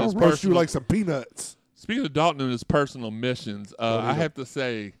Dalton and gonna his roast you personal, like some peanuts. speaking of Dalton and his personal missions, I have to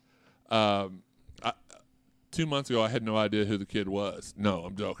say, 2 months ago I had no idea who the kid was. No,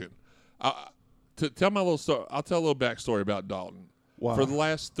 I'm joking. To tell my little story, I'll tell a little backstory about Dalton. Wow. For the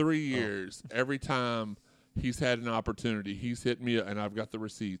last 3 years, every time he's had an opportunity, he's hit me, and I've got the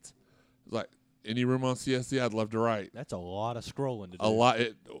receipts. It's like, any room on CSC, I'd love to write. That's a lot of scrolling to do. A lot.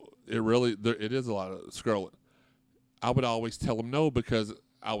 It really it is a lot of scrolling. I would always tell him no because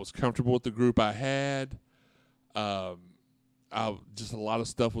I was comfortable with the group I had. Just a lot of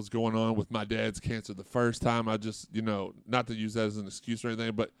stuff was going on with my dad's cancer the first time. I just, not to use that as an excuse or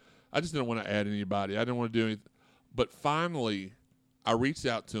anything, but I just didn't want to add anybody. I didn't want to do anything. But finally, I reached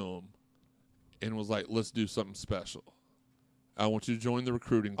out to him and was like, let's do something special. I want you to join the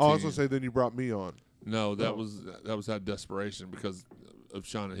recruiting team. Oh, I was going to say, then you brought me on. No, that was out of desperation because of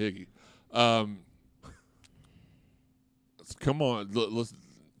Sean and Higgy. Come on, let's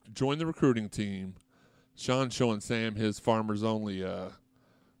join the recruiting team. Sean's showing Sam his Farmers Only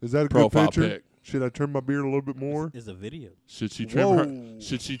Is that a good profile picture? pic. Should I trim my beard a little bit more? Is a video. Should she trim her? Whoa.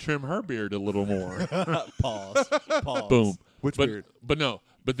 Should she trim her beard a little more? Pause. Boom. Which But beard? but no.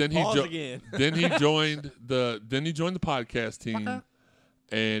 But then he Pause again. then he joined the podcast team, and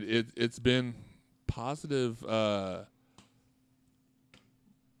it's been positive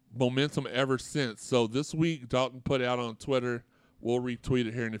momentum ever since. So this week, Dalton put out on Twitter. We'll retweet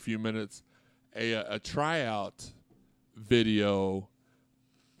it here in a few minutes. A tryout video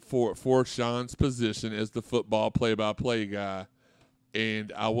for Sean's position as the football play-by-play guy,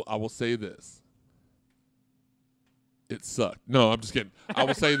 and I will say this: it sucked. No, I'm just kidding. I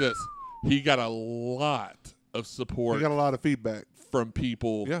will say this: he got a lot of support We got a lot of feedback. from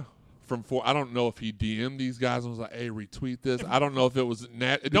people. Yeah. I don't know if he DM'd these guys and was like, "Hey, retweet this." I don't know if it was.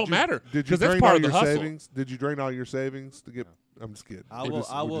 It don't you- matter Did you because that's drain part all of the your hustle. savings? Did you drain all your savings to get? I'm just kidding. I We're will.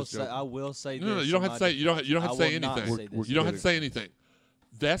 just- I we're will just say. joking. I will say. No, this you don't to have to my say. You don't have to I say will not anything. say this. We're You don't have to kidding. say anything.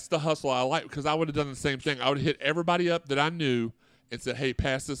 That's the hustle I like because I would have done the same thing. I would have hit everybody up that I knew and said, "Hey,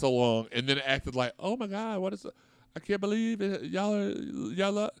 pass this along," and then acted like, "Oh my God, what is it? I can't believe it.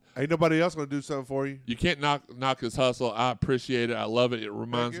 Y'all. Ain't nobody else gonna do something for you. You can't knock his hustle. I appreciate it. I love it. It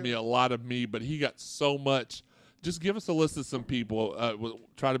reminds you. me a lot of me. But he got so much. Just give us a list of some people. We'll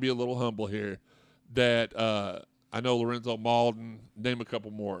try to be a little humble here. That I know Lorenzo Malden. Name a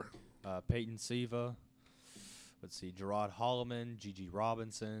couple more. Peyton Siva. Let's see, Gerard Holloman, Gigi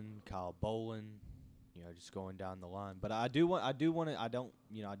Robinson, Kyle Bolin. Just going down the line. But I don't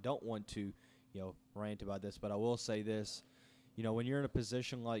want to, rant about this. But I will say this, when you're in a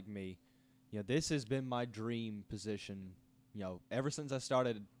position like me, this has been my dream position. Ever since I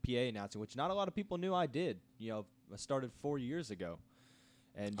started PA announcing, which not a lot of people knew I did. I started 4 years ago.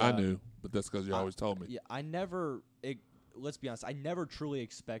 And I knew, but that's because you always told me. Yeah, let's be honest, I never truly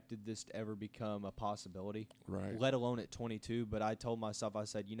expected this to ever become a possibility, Right. let alone at 22. But I told myself, I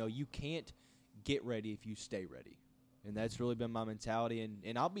said, you can't get ready if you stay ready. And that's really been my mentality.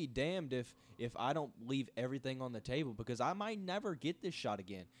 And I'll be damned if I don't leave everything on the table because I might never get this shot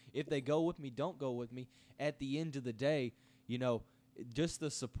again. If they go with me, don't go with me. At the end of the day, just the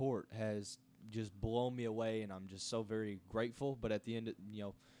support has just blown me away, and I'm just so very grateful. But at the end,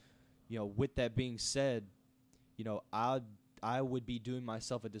 with that being said, I would be doing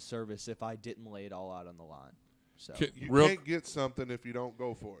myself a disservice if I didn't lay it all out on the line. So You can't get something if you don't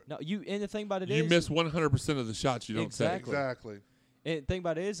go for it. no, and the thing about it You is miss 100% of the shots you don't Exactly. Exactly. And the thing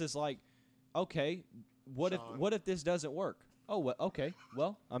about it is like, okay, what if this doesn't work? Oh, well, okay.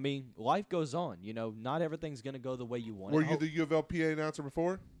 Well, I mean, life goes on. Not everything's gonna go the way you want. Were it. you the U of L PA announcer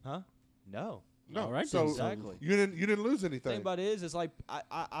before? Huh? No. No. All right, So then. Exactly. you didn't lose The anything. thing about it is, it's like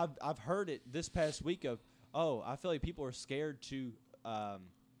I've heard it this past week of, I feel like people are scared to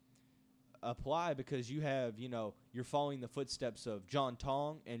apply because you have you're following the footsteps of John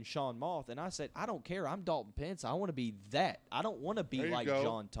Tong and Sean Moth. And I said, I don't care. I'm Dalton Pence. I want to be that. I don't want to be There you like go.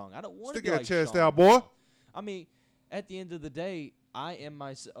 John Tong. I don't want to Stick be that like chest Sean out, boy. Moth. I mean, at the end of the day, I am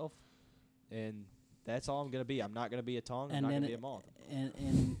myself, and that's all I'm going to be. I'm not going to be a Tong. I'm And not going then to be a Moth.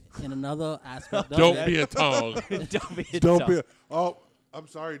 in another aspect of Don't it, be a Tong. Don't be a Don't Tong. be. Oh, I'm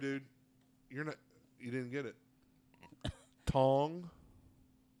sorry, dude. You're not. You didn't get it. Tong,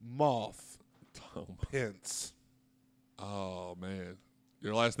 Moth, Tong. Pence. Oh man,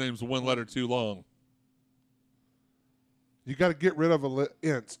 your last name's one letter too long. You got to get rid of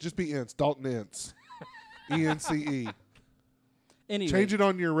Ince. Just be Ince. Dalton Ince. ENCE. anyway, Change it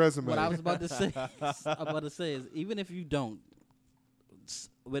on your resume. what I was about to say is even if you don't,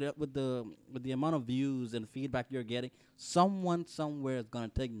 with the amount of views and feedback you're getting, someone somewhere is gonna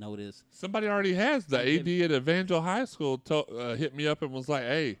take notice. Somebody already has. The AD at Evangel High School hit me up and was like,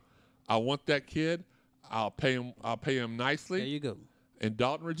 "Hey, I want that kid. I'll pay him. I'll pay him nicely." There you go. And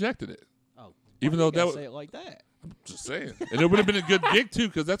Dalton rejected it, Oh, even Why though you that gotta was say it like that. just saying. And it would have been a good gig too,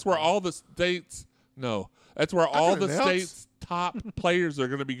 because that's where all the states. No, that's where all can the announce. states' top players are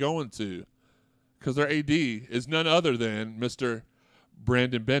going to be going to, because their AD is none other than Mr.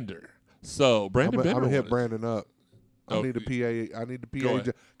 Brandon Bender. So I'm Brandon Bender. gonna hit wanted- Brandon up. I Oh, need a PA. I need the go PA.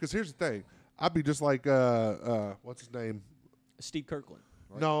 ahead. Because here's the thing. I'd be just like what's his name? Steve Kirkland.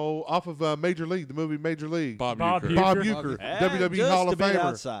 Right? No, off of Major League, the movie Major League. Bob Bob Uecker. Bob Uecker. Uecker, And WWE just Hall to of be Famer.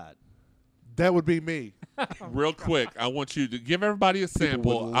 outside. That would be me. Real quick, I want you to give everybody a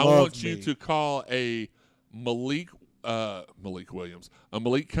sample. would I love want you me. to call a Malik Williams, a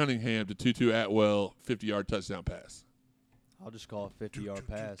Malik Cunningham to Tutu Atwell 50-yard touchdown pass. I'll just call it 50-yard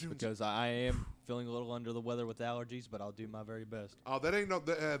pass because I am feeling a little under the weather with allergies, but I'll do my very best. Oh, that ain't no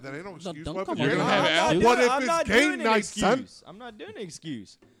excuse. don't What come if on. it's- You're gonna have What if I'm it's not game doing an night, son? excuse. I'm not doing an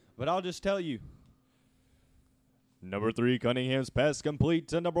excuse, but I'll just tell you. Number 3, Cunningham's pass complete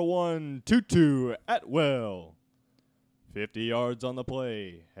to number 1, Tutu Atwell. 50 yards on the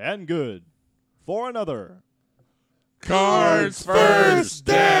play, and good for another. Cards first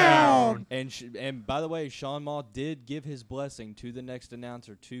down. And by the way, Sean Moth did give his blessing to the next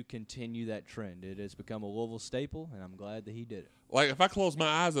announcer to continue that trend. It has become a Louisville staple, and I'm glad that he did it. Like, if I close my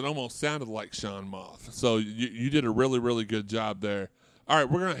eyes, it almost sounded like Sean Moth. So you did a really, really good job there. All right,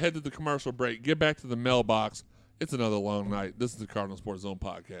 we're going to head to the commercial break, get back to the mailbox. It's another long night. This is the Cardinal Sports Zone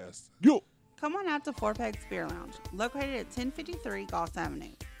podcast. Yo. Come on out to Four Pegs Beer Lounge, located at 1053 Goss Avenue.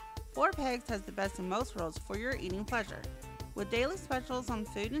 Four Pegs has the best and most rolls for your eating pleasure. With daily specials on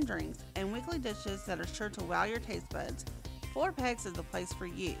food and drinks and weekly dishes that are sure to wow your taste buds, Four Pegs is the place for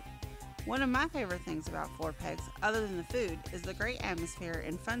you. One of my favorite things about Four Pegs, other than the food, is the great atmosphere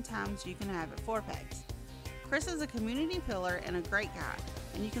and fun times you can have at Four Pegs. Chris is a community pillar and a great guy,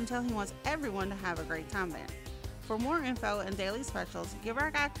 and you can tell he wants everyone to have a great time there. For more info and daily specials, give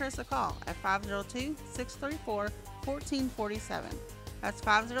our guy Chris a call at 502-634-1447. That's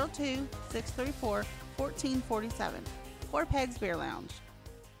 502-634-1447. Four Pegs Beer Lounge.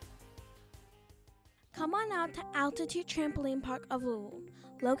 Come on out to Altitude Trampoline Park of Louisville,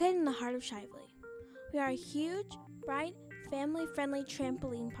 located in the heart of Shively. We are a huge, bright, family-friendly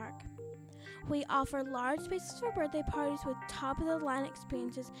trampoline park. We offer large spaces for birthday parties with top-of-the-line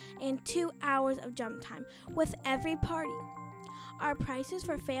experiences and 2 hours of jump time with every party. Our prices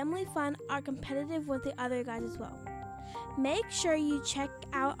for family fun are competitive with the other guys as well. Make sure you check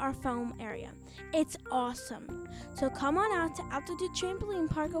out our foam area. It's awesome. So come on out to Altitude Trampoline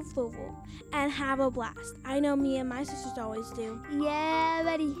Park of Louisville and have a blast. I know me and my sisters always do. Yeah,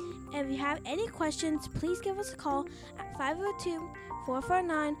 buddy. If you have any questions, please give us a call at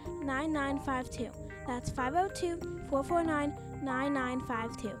 502-449-9952. That's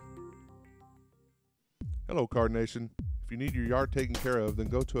 502-449-9952. Hello, Card Nation. If you need your yard taken care of, then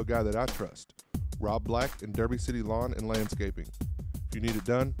go to a guy that I trust. Rob Black in Derby City Lawn and Landscaping. If you need it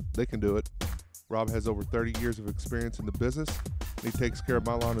done, they can do it. Rob has over 30 years of experience in the business, and he takes care of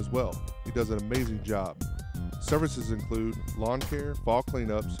my lawn as well. He does an amazing job. Services include lawn care, fall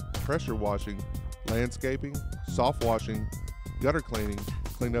cleanups, pressure washing, landscaping, soft washing, gutter cleaning,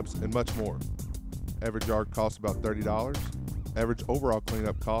 cleanups, and much more. Average yard costs about $30. Average overall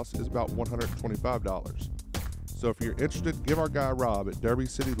cleanup cost is about $125. So if you're interested, give our guy Rob at Derby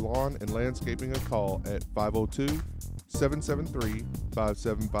City Lawn and Landscaping a call at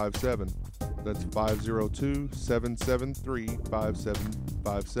 502-773-5757. That's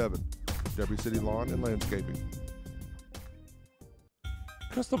 502-773-5757. Derby City Lawn and Landscaping.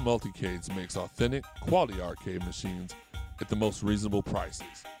 Custom Multicades makes authentic, quality arcade machines at the most reasonable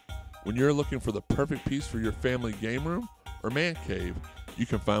prices. When you're looking for the perfect piece for your family game room or man cave, you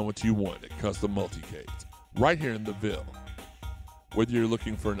can find what you want at Custom Multicades. right here in the Ville. Whether you're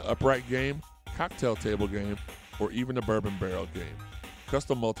looking for an upright game, cocktail table game, or even a bourbon barrel game,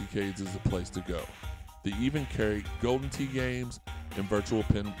 Custom Multicades is the place to go. They even carry Golden Tee games and virtual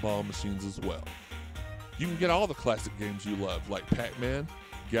pinball machines as well. You can get all the classic games you love, like Pac-Man,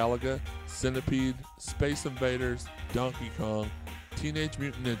 Galaga, Centipede, Space Invaders, Donkey Kong, Teenage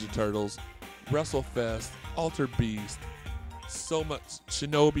Mutant Ninja Turtles, WrestleFest, Altered Beast, so much,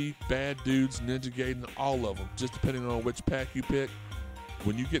 Shinobi, Bad Dudes, Ninja Gaiden, all of them, just depending on which pack you pick.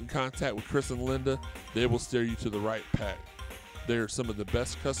 When you get in contact with Chris and Linda, they will steer you to the right pack. They are some of the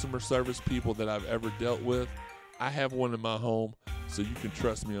best customer service people that I've ever dealt with. I have one in my home, so you can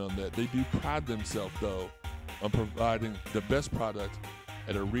trust me on that. They do pride themselves, though, on providing the best product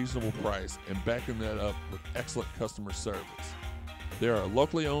at a reasonable price and backing that up with excellent customer service. They are a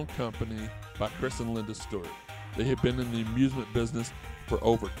locally owned company by Chris and Linda Stewart. They have been in the amusement business for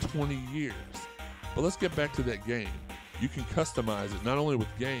over 20 years. But let's get back to that game. You can customize it not only with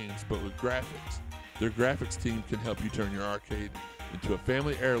games, but with graphics. Their graphics team can help you turn your arcade into a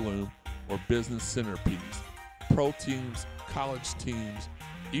family heirloom or business centerpiece. Pro teams, college teams,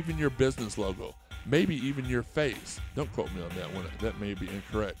 even your business logo, maybe even your face. Don't quote me on that one. That may be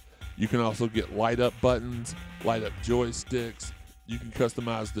incorrect. You can also get light-up buttons, light-up joysticks. You can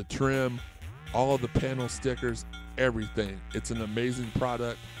customize the trim, all of the panel stickers, everything. It's an amazing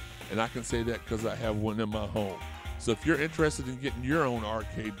product, and I can say that because I have one in my home. So if you're interested in getting your own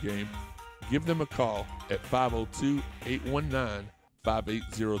arcade game, give them a call at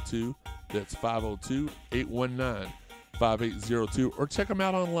 502-819-5802. That's 502-819-5802. Or check them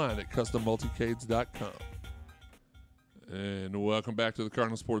out online at CustomMulticades.com. And welcome back to the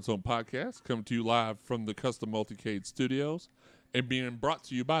Cardinal Sports Zone podcast, coming to you live from the Custom Multicade studios and being brought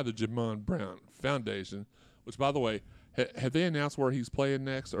to you by the Jamon Brown Foundation, which, by the way, have they announced where he's playing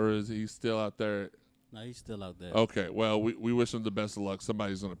next, or is he still out there? No, he's still out there. Okay, well, we wish him the best of luck.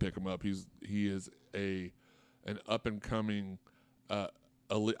 Somebody's going to pick him up. He is an up and coming.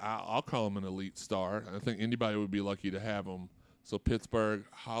 I'll call him an elite star. I think anybody would be lucky to have him. So Pittsburgh,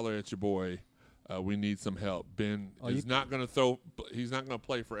 holler at your boy. We need some help. Ben is not going to throw. He's not going to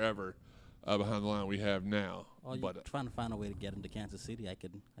play forever behind the line we have now. You're trying to find a way to get him to Kansas City. I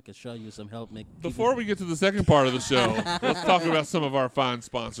could show you some help. Before we get to the second part of the show, let's talk about some of our fine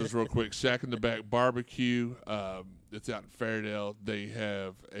sponsors real quick. Shack in the Back Barbecue. It's out in Fairdale. They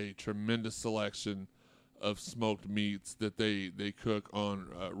have a tremendous selection of smoked meats that they cook on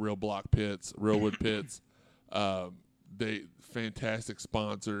real block pits, real wood pits. They fantastic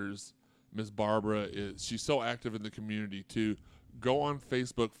sponsors. Miss Barbara she's so active in the community too. Go on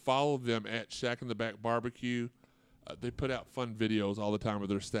Facebook, follow them at Shack in the Back Barbecue. They put out fun videos all the time with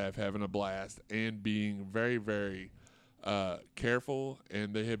their staff having a blast and being very, very careful,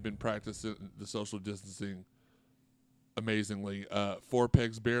 and they have been practicing the social distancing amazingly. Four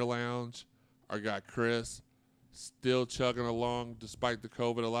Pegs Beer Lounge, our guy Chris, still chugging along despite the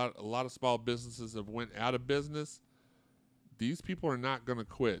COVID. A lot of small businesses have went out of business. These people are not going to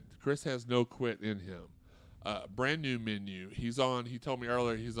quit. Chris has no quit in him. Brand new menu. He told me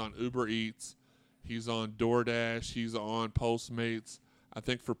earlier he's on Uber Eats. He's on DoorDash. He's on Postmates. I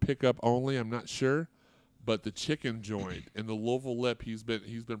think for pickup only. I'm not sure. But the chicken joint and the Louisville Lip, he's been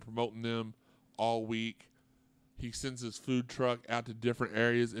promoting them all week. He sends his food truck out to different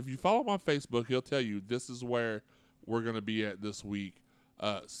areas. If you follow him on Facebook, he'll tell you this is where we're going to be at this week.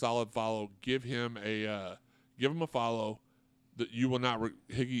 Solid follow. Give him a follow. That you will not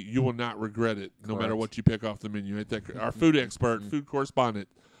Higgy, you will not regret it. No matter what you pick off the menu. Ain't that our food expert, food correspondent,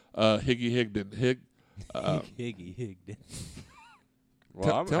 Higgy Higdon. Higgy Higdon.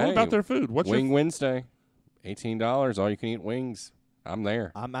 Well, tell them about their food. What's Wing Wednesday, $18, all you can eat wings. I'm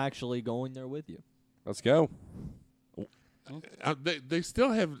there. I'm actually going there with you. Let's go. They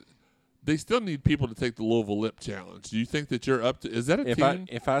still need people to take the Louisville Lip Challenge. Do you think that you're up to? Is that a team?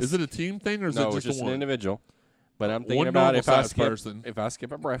 Is it a team thing or is it it's just an one? individual? But I'm thinking One about if I normal-sized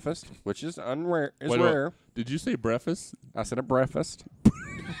skip a breakfast, which is rare. Did you say breakfast? I said a breakfast.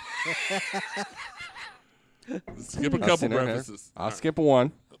 Skip a couple breakfasts. I'll skip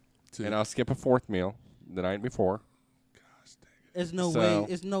one, and I'll skip a fourth meal the night before. There's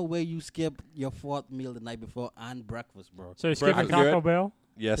no way you skip your fourth meal the night before and breakfast, bro. So you're skipping Taco Bell?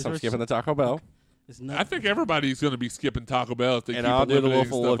 Yes, I'm skipping the Taco Bell. I think everybody's going to be skipping Taco Bell if they keep I'll do the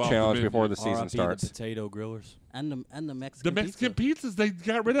eliminating Louisville stuff Lip off Challenge the menu. before the season starts. The potato grillers and the Mexican. The Mexican pizzas they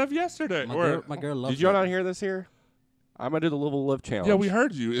got rid of yesterday. My girl loves. Did y'all not hear this here? I'm gonna do the Louisville Lip Challenge. Yeah, we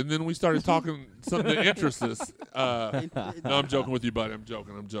heard you, and then we started talking something that interests us. No, I'm joking with you, buddy. I'm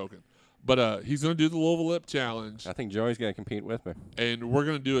joking. But he's going to do the Louisville Lip Challenge. I think Joey's going to compete with me. And we're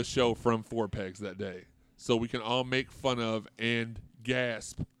going to do a show from Four Pegs that day. so we can all make fun of and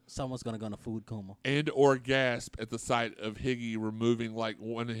gasp Someone's gonna go in a food coma. or gasp at the sight of Higgy removing like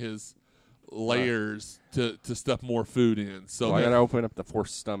one of his layers to stuff more food in. So So I that- gotta open up the fourth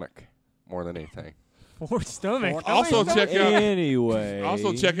stomach more than anything. Fourth stomach. Also check out Anyway.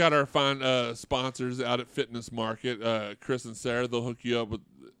 Also, check out our fine sponsors out at Fitness Market. Chris and Sarah, they'll hook you up with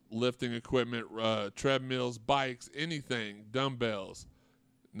lifting equipment, treadmills, bikes, anything, dumbbells.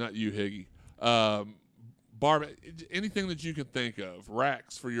 Not you, Higgy. Anything that you can think of.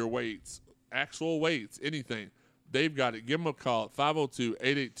 Racks for your weights, actual weights, anything. They've got it. Give them a call at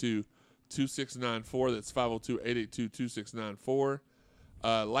 502-882-2694. That's 502-882-2694.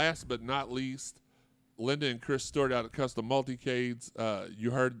 Last but not least, Linda and Chris Stewart out at Custom Multicades.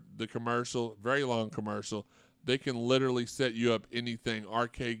 You heard the commercial, very long commercial. They can literally set you up anything,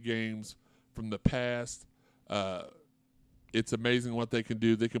 arcade games from the past. It's amazing what they can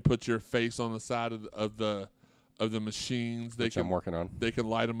do. They can put your face on the side of the machines. Which I'm working on. They can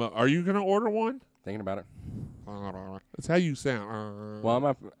light them up. Are you going to order one? Thinking about it. That's how you sound.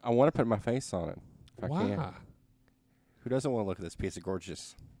 Well, I want to put my face on it. If I Why? can. Who doesn't want to look at this piece of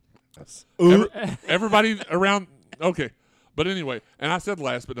gorgeous? Everybody around. Okay. But anyway, and I said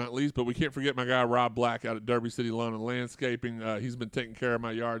last but not least, but we can't forget my guy Rob Black out at Derby City Lawn and Landscaping. He's been taking care of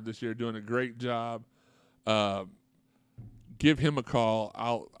my yard this year, doing a great job. Give him a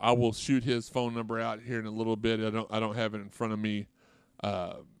call. I will shoot his phone number out here in a little bit. I don't have it in front of me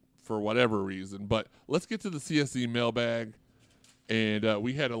for whatever reason. But let's get to the CSE mailbag. And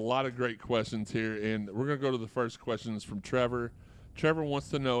we had a lot of great questions here, and we're going to go to the first questions from Trevor. Trevor wants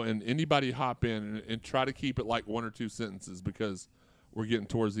to know, and anybody hop in and try to keep it like one or two sentences because we're getting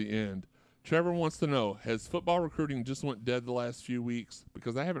towards the end. Trevor wants to know, has football recruiting just went dead the last few weeks?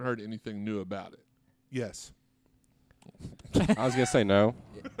 Because I haven't heard anything new about it. Yes. I was gonna say no.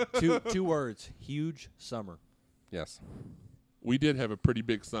 Two words. Huge summer. Yes. We did have a pretty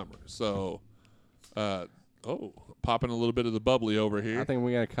big summer. So, popping a little bit of the bubbly over here. I think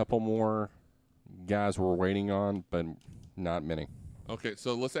we got a couple more guys we're waiting on, but not many. Okay,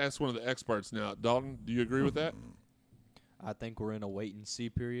 so let's ask one of the experts now. Dalton, do you agree with that? I think we're in a wait-and-see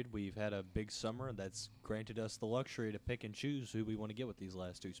period. We've had a big summer that's granted us the luxury to pick and choose who we want to get with these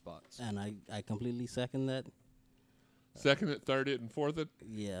last two spots. And I completely second that. Second it, third it, and fourth it?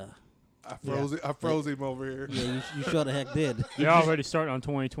 Yeah. I froze him over here. Yeah, you sure the heck did. They're already starting on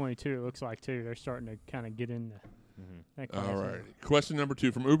 2022, it looks like, too. They're starting to kind of get in that class. All right. Question number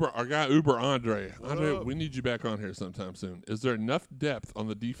 2 from our guy Uber Andre. Andre, we need you back on here sometime soon. Is there enough depth on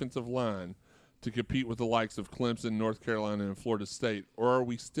the defensive line to compete with the likes of Clemson, North Carolina, and Florida State, or are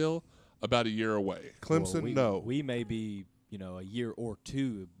we still about a year away? Clemson, Well, no. We may be, a year or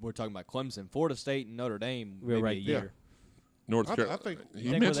two. We're talking about Clemson, Florida State, and Notre Dame. We're maybe right a there. year. North I Carolina. think- He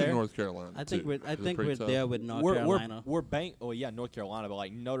think we're mentioned there? North Carolina. I think too. we're It was pretty tough. there with North We're Carolina. North Carolina, but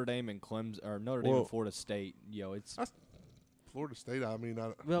like Notre Dame and Clemson, or Notre Dame Well- and Florida State. It's Florida State, I mean,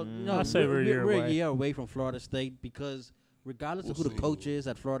 Well, no, I'd say we're a year we're away. a year away from Florida State because regardless of who the coach is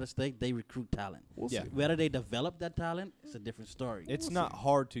at Florida State, they recruit talent. yeah. Whether they develop that talent, it's a different story. It's not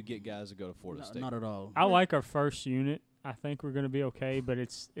hard to get guys to go to Florida No, State. not at all. I like our first unit. I think we're going to be okay, but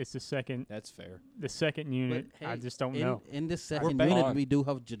it's the second That's fair. unit. But, I hey, just don't in, know. In this We're second banking unit, on- we do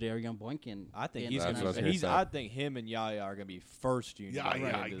have Jadarian Boykin. I think in he's That's going what I to. was gonna I say. think him and Yaya are going to be first unit. Yeah, by the yeah,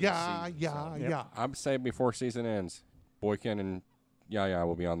 end of the yeah, season, yeah, so. Yep. yeah. I'm saying before season ends, Boykin and Yaya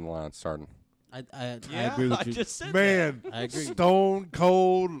will be on the line starting. I Yeah, agree with I you. just said Man, I agree. stone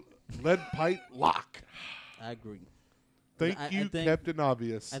cold lead pipe lock. I agree. Thank I you, think- Captain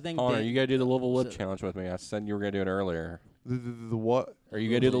Obvious. I think Connor, they- you got to do the Louisville Lip so- Challenge with me. I said you were going to do it earlier. The what? Or you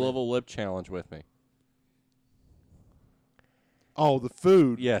going to do the Louisville Lip Challenge with me? Oh, the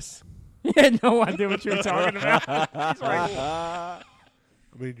food. Yes. He had no idea what you were talking about. I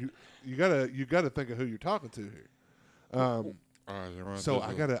mean, you gotta think of who you're talking to here. So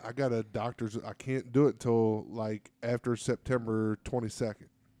I got a doctor's. I can't do it till like after September 22nd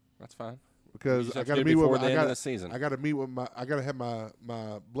That's fine. You because just I have to got to do it meet before with. the I end got of the season. I got to meet with my. I got to have my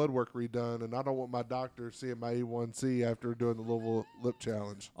blood work redone, and I don't want my doctor seeing my A1C after doing the Louisville Lip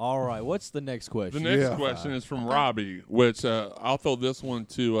Challenge. All right, what's the next The question? next Yeah. question is from Robbie, which I'll throw this one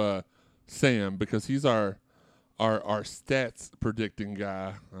to Sam because he's our stats predicting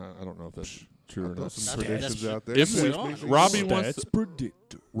guy. I don't know if that's true or Throw not. some That's- predictions that's- out there. If Stats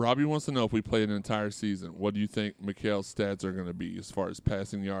Robbie wants to know if we play an entire season, what do you think Mikhail's stats are going to be as far as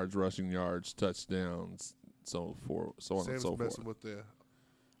passing yards, rushing yards, touchdowns, so on Sam's and so messing forth? with the.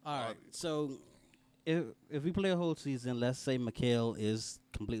 All right. So if we play a whole season, let's say Mikhail is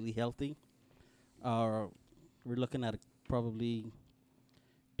completely healthy, we're looking at probably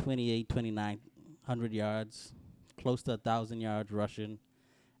 28, 29 100 yards, close to 1,000 yards rushing,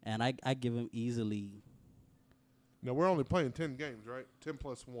 and I give him easily Now we're only playing 10 games, right? 10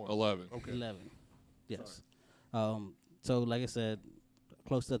 plus 1. 11. Okay. 11. Yes. So like I said,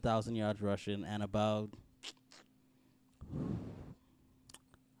 close to 1,000 yards rushing and about.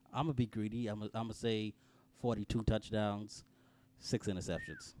 I'm gonna be greedy. I'm gonna say 42 touchdowns, 6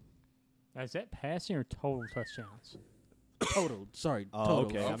 interceptions. Is that passing or total touchdowns? Total. Sorry. Oh, total.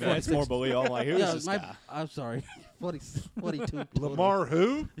 okay. I mean, Okay. that's more believable. I'm like, who's Yeah, this guy? I'm sorry. 42 total. Lamar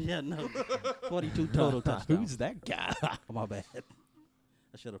who? Yeah, no. 42 total touchdowns. Who's that guy? Oh, my bad.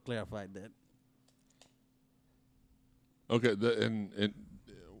 I should have clarified that. Okay, and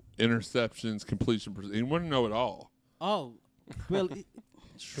interceptions, completion percent. You want to know it all. Oh, well,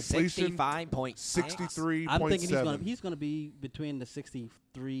 Completion 65.6. I'm thinking 63.7. he's gonna be between the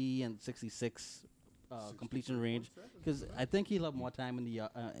 63 and 66 completion range because I think he'll have more time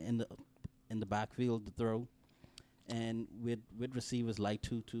in the backfield to throw, and with receivers like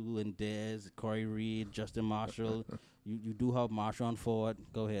Tutu and Dez, Corey Reed, Justin Marshall, you do have Marshawn Ford.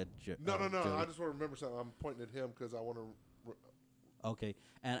 Go ahead. No. Joey. I just want to remember something. I'm pointing at him because I want to. Okay,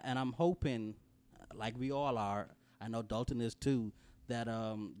 and I'm hoping, like we all are, I know Dalton is too, that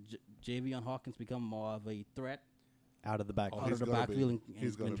Javion Hawkins become more of a threat Out of the back. Oh, out he's of the gonna be. backfield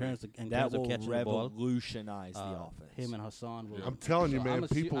He's gonna in be. terms of That will catching the ball. revolutionize the offense. Him and Hassan will. I'm telling you, So man.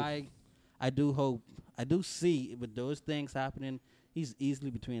 People. I do hope. I do see with those things happening. He's easily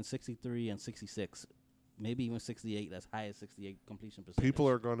between 63 and 66, maybe even 68. As high as 68 completion percentage. People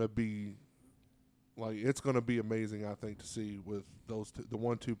are going to be like, it's going to be amazing, I think, to see with those the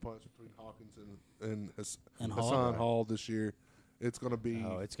 1-2 punch between Hawkins and And Hall. Hassan Hall this year. It's going to be.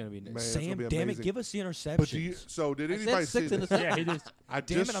 Oh, it's going to be Man, it's Sam, gonna be damn amazing. it, give us the interceptions. But did I said anybody see 6 this? interceptions. Yeah, he just I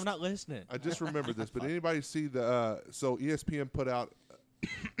damn just it, I'm not listening. I just remembered this. But anybody see the? So ESPN put out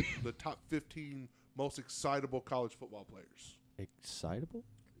the top 15 most excitable college football players. Excitable?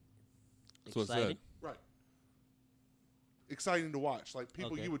 That's what it said. Exciting. Right. Exciting to watch, like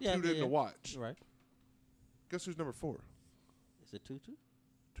people Okay. you would Yeah, tune yeah, in to yeah. watch. Right. Guess who's number 4? Is it Tutu?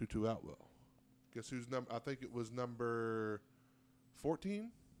 Tutu Atwell. Guess who's number? I think it was number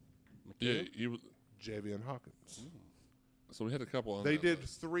 14. Yeah, McKinney? he was, Javion Hawkins. so we had a couple on They that did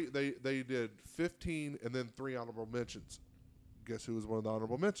list. 3. They did 15 and then 3 honorable mentions. Guess who was one of the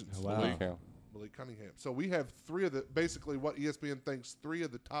honorable mentions? Wow. Okay. Malik Cunningham. So we have 3 of the basically what ESPN thinks 3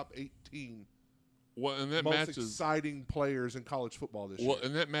 of the top 18 Well, and that most matches. exciting players in college football this Well, year.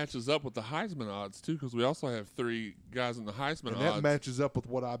 and that matches up with the Heisman odds too, because we also have 3 guys in the Heisman And odds. that matches up with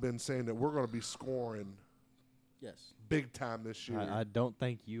what I've been saying that we're going to be scoring Yes. big time this year. I don't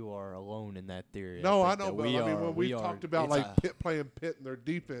think you are alone in that theory. no, I think know, that but we I mean, are- when we we've are- talked about it's like a- Pitt playing Pitt and their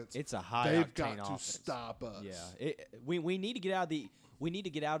defense, it's a high they've octane got to offense. stop us. Yeah, we need to get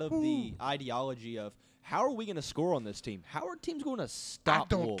out of the ideology of how are we going to score on this team? How are teams going to I stop?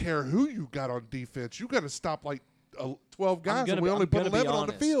 don't Wolf? care who you got on defense. You got to stop like 12 I'm guys, gonna and we be- only I'm put gonna be 11 on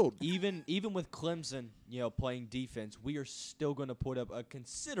the honest. field. Even with Clemson, playing defense, we are still going to put up a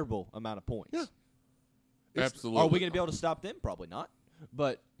considerable amount of points. Yeah. Absolutely. Are we going to be able to stop them? Probably not.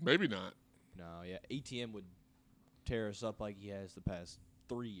 But Maybe not. no, yeah, ATM would tear us up like he has the past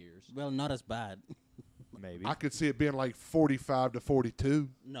 3 years. Well, not as bad. Maybe. I could see it being like 45 to 42.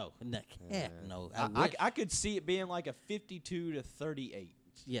 No, Nick. Heck no. I could see it being like a 52 to 38.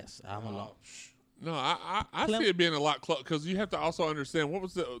 Yes, I'm alone. No, I Clem- see it being a lot close because you have to also understand what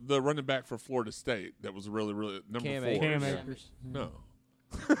was the running back for Florida State that was really number Cam 4. Akers. Cam Yeah. Akers. No,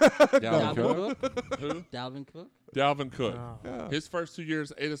 Dalvin Cook. who? Dalvin Cook. Dalvin Cook. Oh. His first 2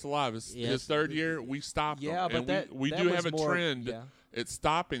 years ate us alive. His Yes. third year, we stopped Yeah, him. but And we that do was have a more- trend yeah. at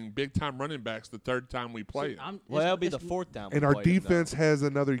stopping big time running backs the third time we play them. Well, that'll be the fourth down. And our defense has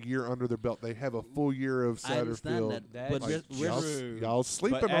another year under their belt. They have a full year of I understand Satterfield. that, That's but Like, we're y'all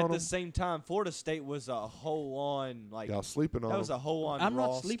sleeping But at on the them. same time, Florida State was a whole on Y'all sleeping on that was them. a whole on. I'm not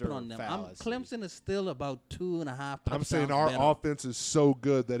roster sleeping on them. fallacy. Clemson is still about 2.5. I'm saying touchdowns our better. offense is so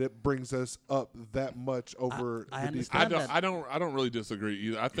good that it brings us up that much over I the understand defense. that. I don't really disagree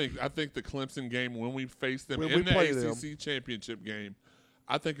either. I think the Clemson game when we face them When in we the play ACC them. championship game,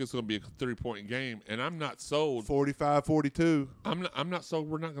 I think it's going to be a 3-point game, and I'm not sold. 45-42. I'm not sold.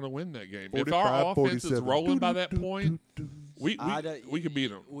 We're not going to win that game. If 45, our offense is 47. rolling by that point, we could beat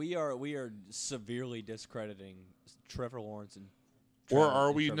them. We are severely discrediting Trevor Lawrence and. Or Trevor- are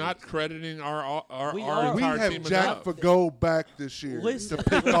and we Trevor not Lawrence. crediting our We our are. We entire have team Jack enough? Fago back this year Listen. to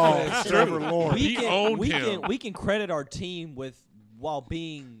pick off Trevor Lawrence. He owned him. We can credit our team while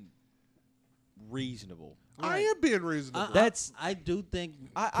being reasonable. I am being reasonable. That's- I do think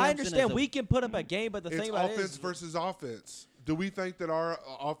I Clemson understand is we can put up a game, but the it's thing about it offense is versus offense. Do we think that our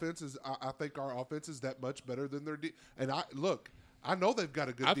offense is? I think our offense is that much better than their. And I know they've got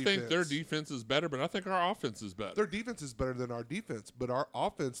a good. I defense. think their defense is better, but I think our offense is better. Their defense is better than our defense, but our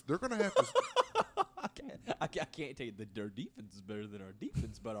offense, they're going to have to. I can't tell you that their defense is better than our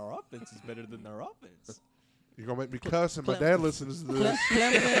defense, but our offense is better than their offense. You're going to make me cuss, and my dad listens to this.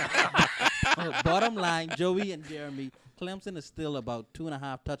 Clemson, bottom line, Joey and Jeremy, Clemson is still about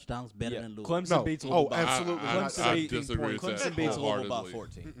 2.5 touchdowns better than Louisville. Clemson beats Louisville. Oh, absolutely. I disagree with that Clemson beats Louisville by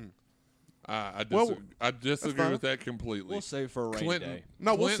wholeheartedly. 14. I disagree fine. with that completely. We'll save for a rainy Clinton, day.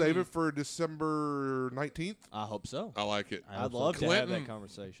 No, we'll Clinton- save it for December 19th. I hope so. I like it. I'd love to have Clinton- that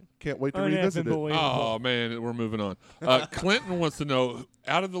conversation. Can't wait to revisit it. Unbelievable. Oh man, we're moving on. Clinton wants to know,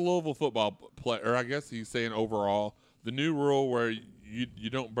 out of the Louisville football player, or I guess he's saying overall, the new rule where you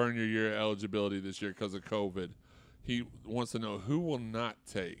don't burn your year eligibility this year because of COVID. He wants to know who will not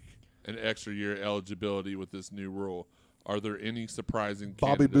take an extra year eligibility with this new rule. Are there any surprising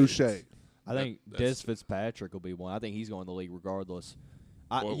Bobby candidates? Boucher. I think that's- Des Fitzpatrick will be one. I think he's going to the league regardless.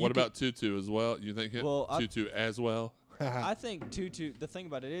 What about Tutu as well? You think Tutu as well? I think Tutu. The thing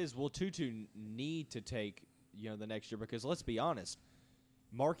about it is, will Tutu need to take the next year? Because let's be honest,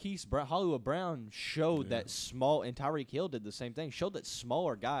 Marquise Brown, Hollywood Brown showed that small, and Tyreek Hill did the same thing. Showed that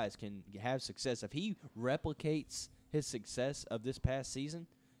smaller guys can have success. If he replicates his success of this past season,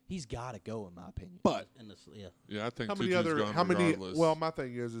 he's got to go, in my opinion. But Yeah, I think how many Tutu's other? gone How many? regardless. Well, my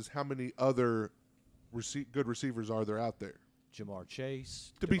thing is how many other good receivers are there out there Jamar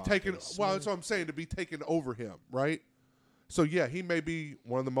Chase to be Devontae taken? Well, Smith. that's what I'm saying. To be taken over him, right? So yeah, he may be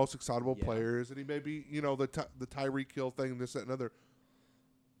one of the most excitable Yeah. players, and he may be the Tyreek Hill thing, this, that, and other.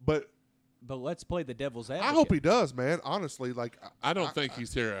 But let's play the devil's advocate. I hope he does, man. Honestly, like I don't think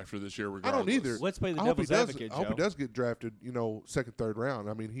he's here after this year. I Regardless, don't either. Let's play the I hope he devil's does. advocate, I hope he Joe. does get drafted. Second, third round.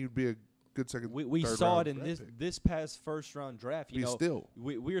 I mean, he'd be a good second. We third saw round it in draft pick. this past first round draft. Be still.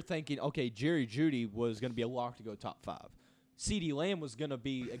 We were thinking, okay, Jerry Jeudy was going to be a lock to go top 5. CeeDee Lamb was going to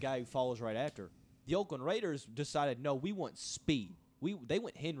be a guy who follows right after. The Oakland Raiders decided, no, we want speed. They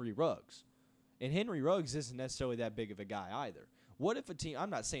went Henry Ruggs, and Henry Ruggs isn't necessarily that big of a guy either. What if a team?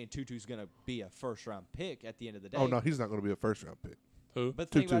 I'm not saying Tutu's going to be a first round pick at the end of the day. Oh no, he's not going to be a first round pick. Who? But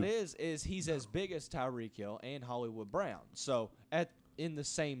the thing Tutu. about it is he's as big as Tyreek Hill and Hollywood Brown. So in the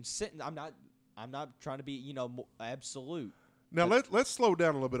same sentence, I'm not trying to be absolute. Now let's slow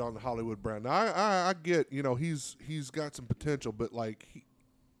down a little bit on the Hollywood Brown. Now I get he's got some potential, but like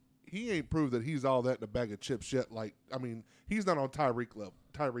he ain't proved that he's all that in a bag of chips yet. Like I mean, he's not on Tyreek Hill.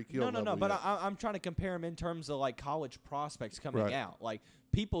 No. level But yet. I'm trying to compare him in terms of like college prospects coming Right. out. Like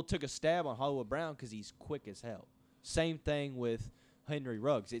people took a stab on Hollywood Brown because he's quick as hell. Same thing with Henry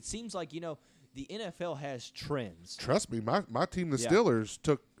Ruggs. It seems like the NFL has trends. Trust me, my team, the Yeah. Steelers,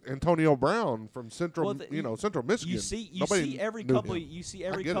 took Antonio Brown from Central, Well, Central Michigan. You see Nobody every knew couple. him. You see I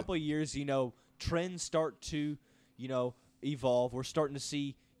every get it. couple of years. Trends start to evolve. We're starting to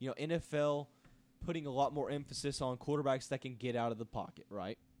see NFL putting a lot more emphasis on quarterbacks that can get out of the pocket.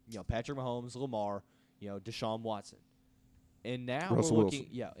 Right. Patrick Mahomes, Lamar, Deshaun Watson. And now Russell we're looking,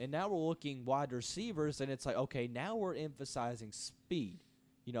 Wilson. and now we're looking wide receivers, and it's like, okay, now we're emphasizing speed.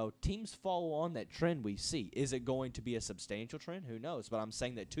 Teams follow on that trend we see. Is it going to be a substantial trend? Who knows? But I'm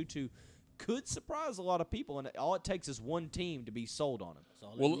saying that Tutu could surprise a lot of people, and all it takes is one team to be sold on him.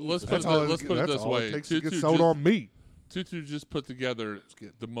 Well, let's put That's all it that's this all way. It takes to get Tutu sold just- on me. Tutu just put together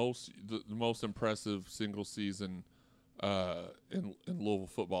the most impressive single season in Louisville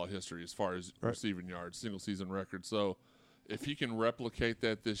football history as far as receiving yards, single season record. So if he can replicate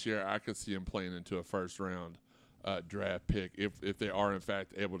that this year, I could see him playing into a first round draft pick if they are in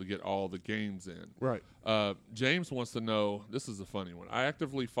fact able to get all the games in. Right. James wants to know, this is a funny one. I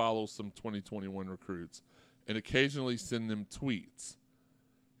actively follow some 2021 recruits and occasionally send them tweets.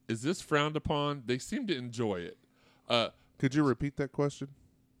 Is this frowned upon? They seem to enjoy it. Could you repeat that question?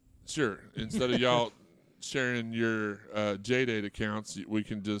 Sure. Instead of y'all sharing your JDate accounts, we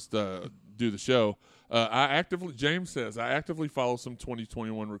can just do the show. James says, I actively follow some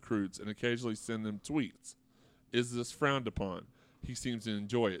 2021 recruits and occasionally send them tweets. Is this frowned upon? He seems to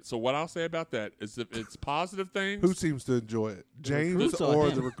enjoy it. So what I'll say about that is if it's positive things, Who seems to enjoy it? James recruits or or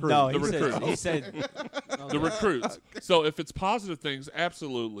him? the recruit? No, The he said, recruits. he said the recruits. So if it's positive things,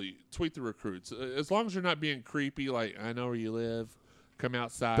 absolutely tweet the recruits. As long as you're not being creepy, like I know where you live, come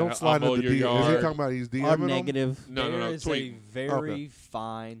outside. Don't slide I'll mow into your DM. Is yard. he talking about he's Or DMing them? negative. No, there no, is tweet. a very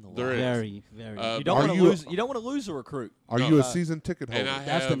fine line. There is. Very, very. You don't Are want to you- lose. You don't want to lose a recruit. Are No. you a season ticket holder? And I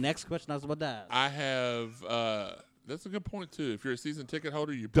That's the have, next question I was about to ask. I have. That's a good point too. If you're a season ticket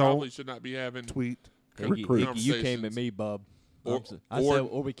holder, you Don't probably should not be having tweet Recruit. recruit. You came at me, bub. Or- I said,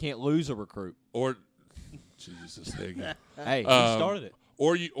 or we can't lose a recruit. or Jesus, Hagen. Hey, he Um, started it.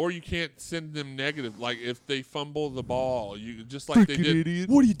 Or you can't send them negative. Like if they fumble the ball, you just like they did. Idiot.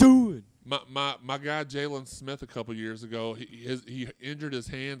 What are you doing? My guy Jalen Smith a couple years ago, he injured his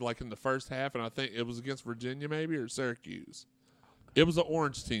hand like in the first half, and I think it was against Virginia maybe or Syracuse. It was an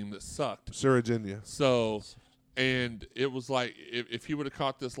orange team that sucked. Virginia. So, and it was like if he would have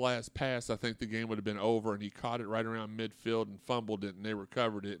caught this last pass, I think the game would have been over. And he caught it right around midfield and fumbled it, and they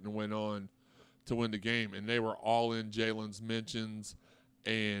recovered it and went on to win the game. And they were all in Jalen's mentions.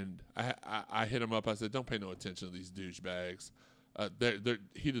 And I hit him up. I said, "Don't pay no attention to these douchebags. They're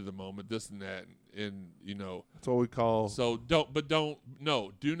heat of the moment, this and that, and you know." That's what we call So do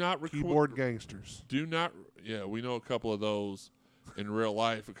not recruit keyboard gangsters. Do not. Yeah, we know a couple of those in real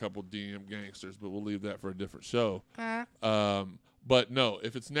life, a couple DM gangsters, but we'll leave that for a different show. But no,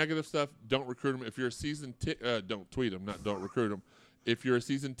 if it's negative stuff, don't recruit them. If you're a season don't tweet them. Don't recruit them. If you're a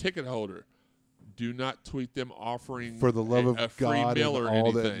season ticket holder, do not tweet them offering For the love of a free God meal and or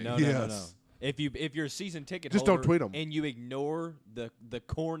all that- anything. No. Yes. If you're a season ticket Just holder don't tweet 'em. and you ignore the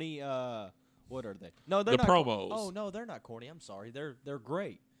corny what are they? No, they're The not promos. Oh no, they're not corny. I'm sorry. They're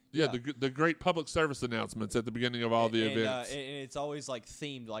great. Yeah, the great public service announcements at the beginning of all the and, events. and it's always like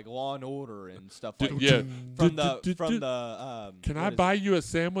themed like Law and Order and stuff Dude, like yeah. that. From the Can what I is buy it? you a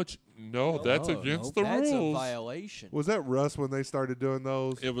sandwich? No, that's No, against no, the that's rules. a violation. Was that Russ when they started doing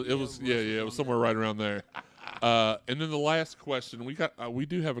those? It was it was somewhere right around there. And then the last question we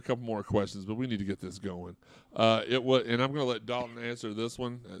do have a couple more questions, but we need to get this going. It was, and I'm going to let Dalton answer this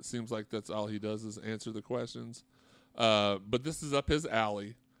one. It seems like that's all he does is answer the questions. But this is up his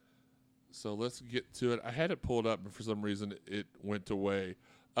alley, so let's get to it. I had it pulled up, but for some reason it went away.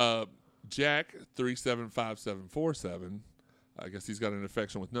 Jack 375747. I guess he's got an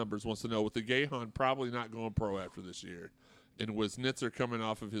affection with numbers. Wants to know with the Gahan probably not going pro after this year, and Wisnitzer coming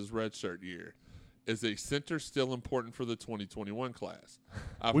off of his redshirt year. Is a center still important for the 2021 class?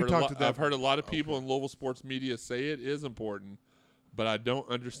 I've heard a lot of people in Louisville sports media say it is important, but I don't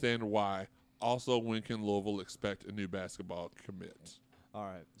understand why. Also, when can Louisville expect a new basketball commit? All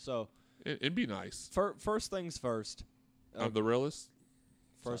right. So It'd be nice. first things first. I'm the realist.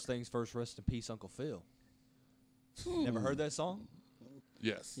 First things first. Rest in peace, Uncle Phil. Never heard that song?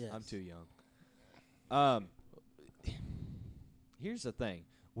 Yes. Yes. I'm too young. Here's the thing.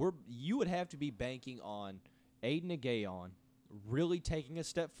 You would have to be banking on Aiden Agayon really taking a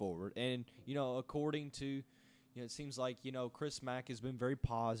step forward. And, according to, it seems like, Chris Mack has been very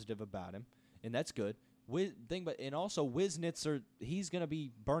positive about him, and that's good. And also Wisnitzer, he's going to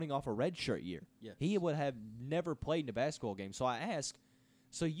be burning off a redshirt year. Yes. He would have never played in a basketball game. So I ask,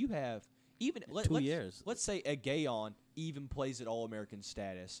 so you have even 2 years. Let's say Agayon even plays at All-American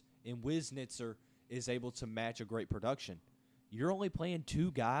status, and Wisnitzer is able to match a great production. You're only playing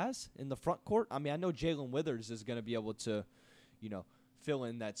two guys in the front court. I mean, I know Jalen Withers is going to be able to, fill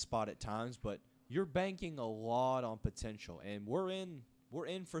in that spot at times, but you're banking a lot on potential, and we're in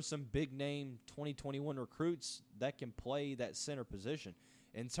for some big name 2021 recruits that can play that center position.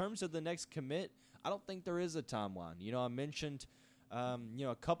 In terms of the next commit, I don't think there is a timeline. I mentioned,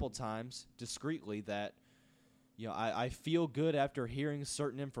 a couple times discreetly that, I feel good after hearing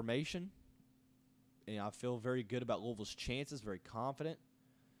certain information. And I feel very good about Louisville's chances, very confident.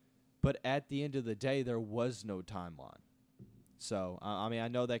 But at the end of the day, there was no timeline. So, I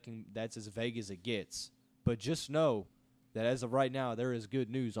know that's as vague as it gets. But just know that as of right now, there is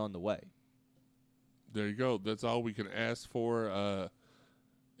good news on the way. There you go. That's all we can ask for.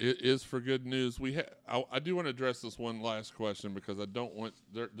 It is for good news. I do want to address this one last question because I don't want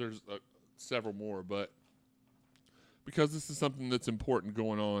there's several more, but because this is something that's important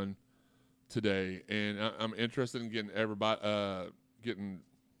going on today, and I'm interested in getting everybody getting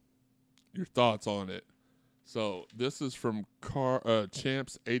your thoughts on it. So this is from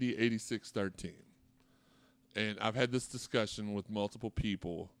Champs 808613, and I've had this discussion with multiple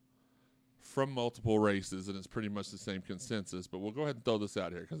people from multiple races, and it's pretty much the same consensus. But we'll go ahead and throw this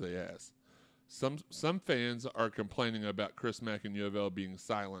out here because they asked. Some fans are complaining about Chris Mack and U of L being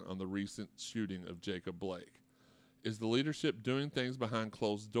silent on the recent shooting of Jacob Blake. Is the leadership doing things behind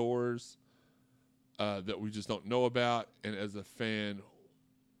closed doors that we just don't know about? And as a fan,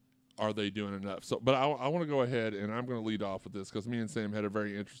 are they doing enough? So, but I want to go ahead, and I'm going to lead off with this because me and Sam had a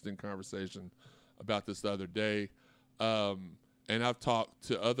very interesting conversation about this the other day. And I've talked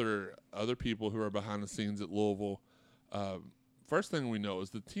to other people who are behind the scenes at Louisville. First thing we know is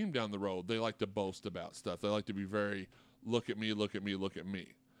the team down the road, they like to boast about stuff. They like to be very, look at me, look at me, look at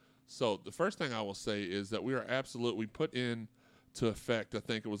me. So the first thing I will say is that we put in to effect, I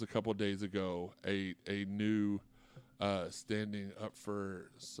think it was a couple of days ago, a new standing up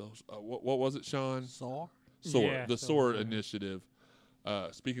for social. What was it, Sean? SOAR, Yeah, the SOAR, SOAR yeah. initiative,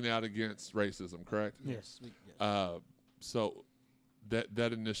 speaking out against racism, correct? Yes. So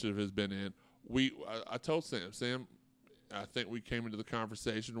that initiative has been in. I told Sam, I think we came into the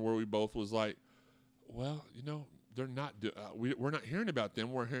conversation where we both was like, well, they're not. We're not hearing about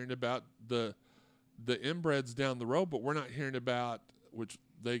them. We're hearing about the inbreds down the road, but we're not hearing about which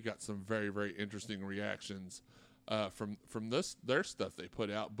they got some very, very interesting reactions from their stuff they put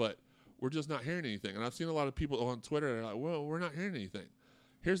out, but we're just not hearing anything. And I've seen a lot of people on Twitter that are like, well, we're not hearing anything.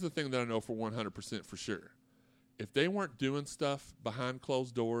 Here's the thing that I know for 100% for sure. If they weren't doing stuff behind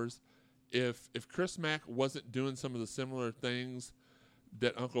closed doors, if Chris Mack wasn't doing some of the similar things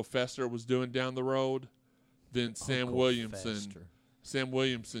that Uncle Fester was doing down the road, then Sam Williamson,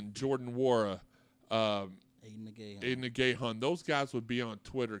 Jordan Wara, Aiden Agahan, those guys would be on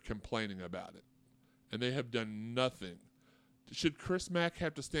Twitter complaining about it. And they have done nothing. Should Chris Mack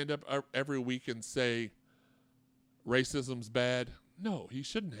have to stand up every week and say racism's bad? No, he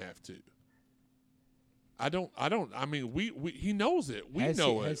shouldn't have to. I mean, he knows it. We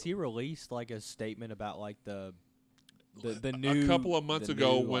know it. Has he released like a statement about like the new a couple of months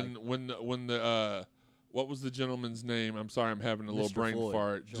ago new, when the what was the gentleman's name? I'm sorry, I'm having a little Mr. brain Floyd.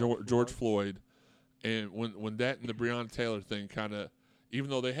 fart. George Floyd. And when that and the Breonna Taylor thing kind of, even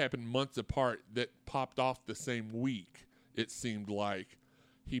though they happened months apart, that popped off the same week, it seemed like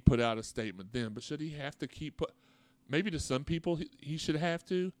he put out a statement then. But should he have to maybe to some people he should have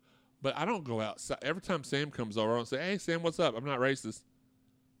to, but I don't go outside. Every time Sam comes over, I don't say, hey, Sam, what's up? I'm not racist.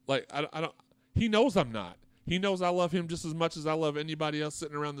 Like, I don't, he knows I'm not. He knows I love him just as much as I love anybody else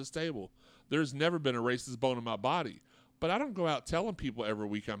sitting around this table. There's never been a racist bone in my body. But I don't go out telling people every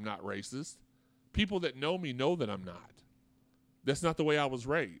week I'm not racist. People that know me know that I'm not. That's not the way I was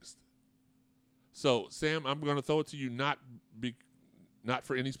raised. So, Sam, I'm going to throw it to you not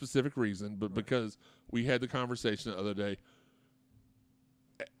for any specific reason, but because we had the conversation the other day.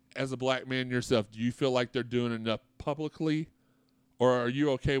 As a black man yourself, do you feel like they're doing enough publicly, or are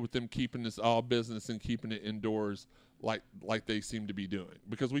you okay with them keeping this all business and keeping it indoors like they seem to be doing?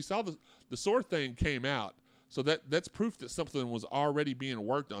 Because we saw the SOAR thing came out, so that's proof that something was already being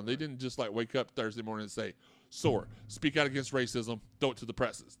worked on. They didn't just like wake up Thursday morning and say, SOAR, speak out against racism, throw it to the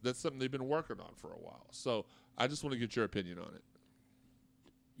presses. That's something they've been working on for a while. So I just want to get your opinion on it.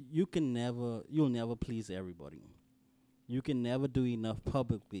 You'll never please everybody. You can never do enough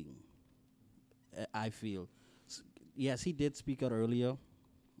publicly, I feel. Yes, he did speak out earlier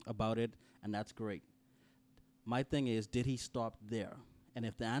about it, and that's great. My thing is, did he stop there? And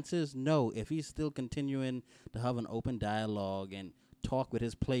if the answer is no, if he's still continuing to have an open dialogue and talk with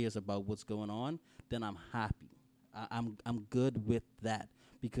his players about what's going on, then I'm happy. I'm good with that,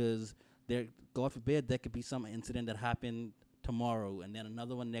 because God forbid, there could be some incident that happened tomorrow and then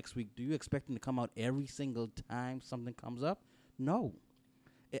another one next week. Do you expect him to come out every single time something comes up? No.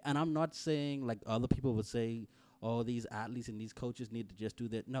 And I'm not saying like other people would say, oh, these athletes and these coaches need to just do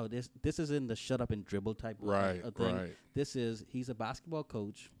that. No, this isn't the shut up and dribble type of thing. Right. He's a basketball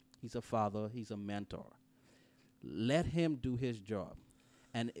coach, he's a father, he's a mentor. Let him do his job.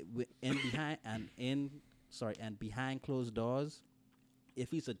 And behind closed doors, if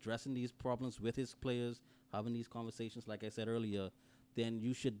he's addressing these problems with his players, having these conversations, like I said earlier, then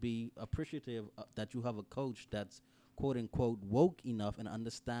you should be appreciative that you have a coach that's quote unquote woke enough and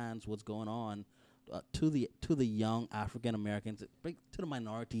understands what's going on to the young African Americans, to the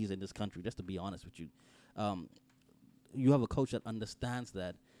minorities in this country. Just to be honest with you, you have a coach that understands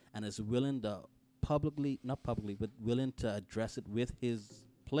that and is willing to not publicly, but willing to address it with his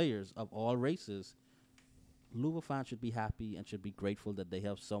players of all races. Louisville fans should be happy and should be grateful that they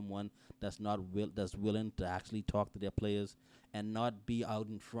have someone that's willing to actually talk to their players and not be out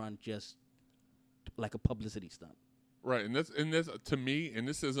in front just like a publicity stunt. Right, and this to me, and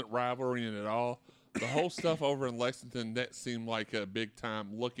this isn't rivalry at all. The whole stuff over in Lexington, that seemed like a big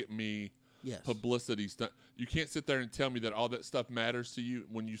time look at me publicity stunt. You can't sit there and tell me that all that stuff matters to you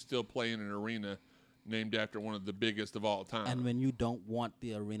when you still play in an arena named after one of the biggest of all time. And when you don't want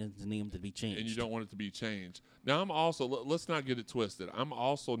the arena's name to be changed. And you don't want it to be changed. Now, I'm also, let's not get it twisted. I'm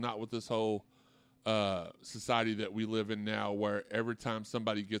also not with this whole society that we live in now where every time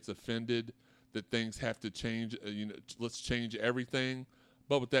somebody gets offended that things have to change, let's change everything.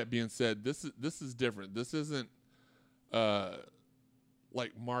 But with that being said, this is different. This isn't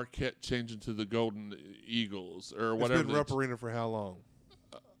like Marquette changing to the Golden Eagles or whatever. It's been Rupp Arena for how long?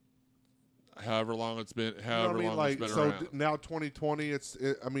 However long it's been, It's been around. Now 2020, it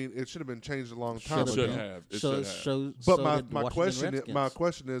should have been changed a long time ago. It should have. But my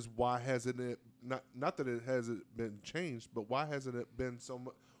question is, why hasn't it not that it hasn't been changed, but why hasn't it been so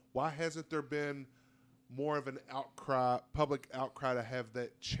much? Why hasn't there been more of an outcry, public outcry to have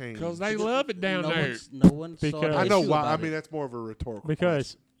that change? Because they love it down there. No one saw Because- an I know issue why. I about mean, it. that's more of a rhetorical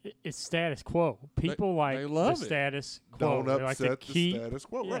Because question. it's status quo. People like they the love it. status quo. Don't They like to upset the keep, status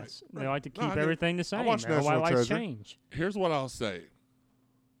quo. yes, Right. they like to No, I keep do. everything the same. watch Everybody National likes Treasure. change. Here's what I'll say.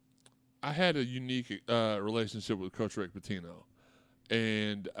 I had a unique relationship with Coach Rick Pitino,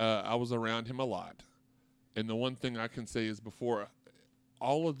 and I was around him a lot. And the one thing I can say is before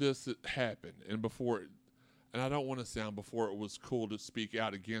all of this happened, and I don't want to sound before it was cool to speak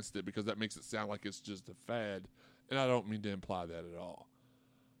out against it because that makes it sound like it's just a fad, and I don't mean to imply that at all.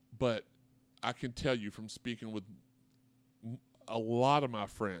 But I can tell you from speaking with a lot of my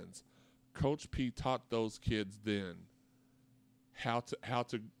friends, Coach P taught those kids then how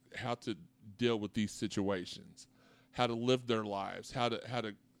to deal with these situations, how to live their lives, how to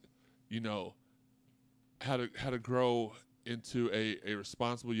grow into a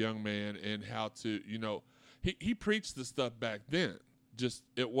responsible young man, and how to he preached the stuff back then. Just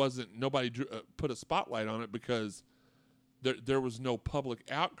it wasn't nobody put a spotlight on it because there was no public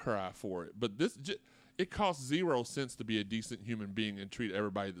outcry for it. But it costs 0 cents to be a decent human being and treat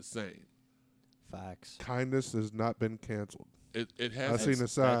everybody the same. Facts. Kindness has not been canceled. It has. I've seen a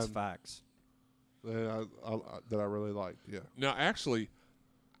sign That's facts. that I really liked. Yeah. Now, actually,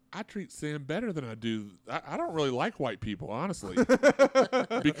 I treat Sam better than I do. I don't really like white people, honestly,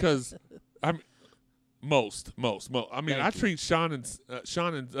 because I'm most. I mean, Thank I you. treat Sean and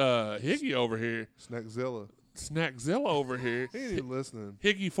Higgy over here, Snackzilla. Snackzilla over here, He ain't even listening.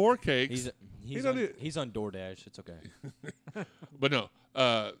 Higgy 4 Cakes. He's don't on, need- he's on DoorDash. It's okay. But no,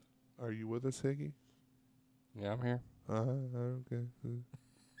 Are you with us, Higgy? Yeah, I'm here. Okay.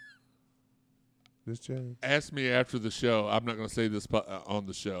 Just checking. ask me after the show. I'm not going to say this on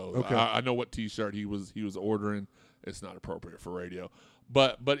the show. Okay. I know what T-shirt he was ordering. It's not appropriate for radio,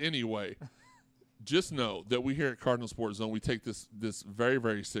 but anyway, just know that we here at Cardinal Sports Zone, we take this very,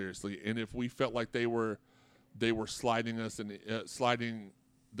 very seriously. And if we felt like they were sliding us and sliding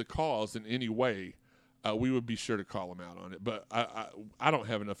the cause in any way, we would be sure to call them out on it. But I don't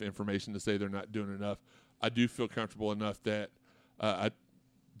have enough information to say they're not doing enough. I do feel comfortable enough that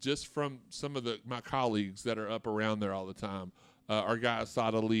just from some of my colleagues that are up around there all the time, our guy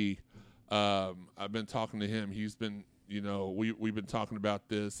Asad Ali, I've been talking to him. He's been, we've been talking about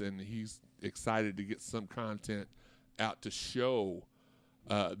this, and he's excited to get some content out to show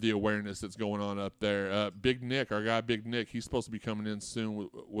the awareness that's going on up there. Big Nick, our guy Big Nick, he's supposed to be coming in soon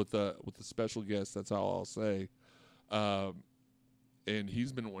with a special guest. That's all I'll say. And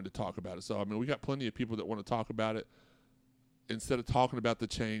he's been wanting to talk about it. So, I mean, we got plenty of people that want to talk about it. Instead of talking about the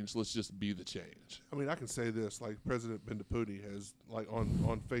change, let's just be the change. I mean, I can say this: like President Bendapudi has, like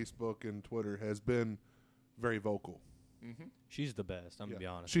on Facebook and Twitter, has been very vocal. Mm-hmm. She's the best. I'm gonna be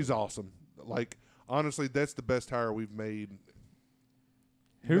honest. She's awesome. Like honestly, that's the best hire we've made.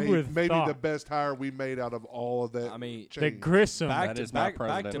 Who would maybe thought the best hire we made out of all of that. I mean, that change. Grissom? That is my back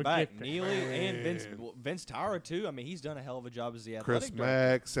president. to We'll back. get there. Neely and Vince Tyra too. I mean, he's done a hell of a job as the Chris athletic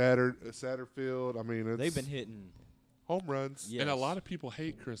director. Mack, Satterfield. I mean, They've been hitting. home runs. Yes. And a lot of people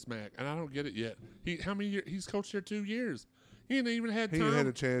hate Chris Mack, and I don't get it yet. How many years? He's coached here 2 years. He ain't even had He time. ain't had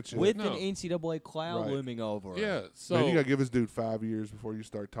a chance yet. with No. an NCAA cloud Right. looming over. Yeah, so Man, you gotta give this dude 5 years before you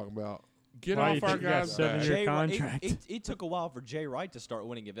start talking about. get Why do you off our think he got guys' seven back. years? Jay Wright- contract. It took a while for Jay Wright to start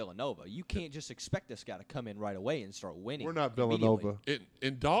winning at Villanova. You can't just expect this guy to come in right away and start winning. We're not immediately. Villanova.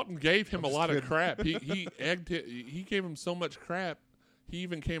 And Dalton gave him I'm a just lot of kidding. crap. He egged it. He gave him so much crap. He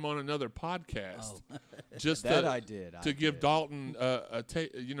even came on another podcast just That to, I did. to give Dalton a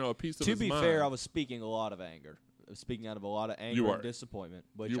piece of To his be mind. fair, I was speaking a lot of anger. I was speaking out of a lot of anger You were. and disappointment,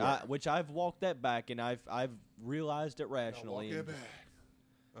 You were. which I've walked that back and I've realized it rationally. and-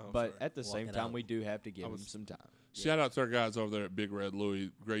 but at the same it time, out. we do have to give him some time. Shout out to our guys over there at Big Red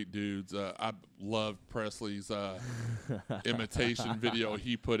Louie, great dudes. I loved Presley's imitation video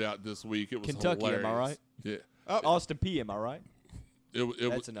he put out this week. It was Kentucky, am I hilarious. right? Yeah, Austin P, am I right? it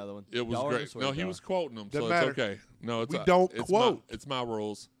That's was another one. it was Y'all are great. the No, swear he jar. was quoting them, Doesn't so matter. it's okay. No, it's We don't it's quote. it's my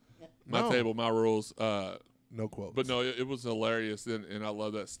rules, my No. table, my rules. No quotes. But no, it was hilarious, and I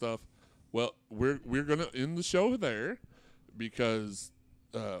love that stuff. Well, we're gonna end the show there because,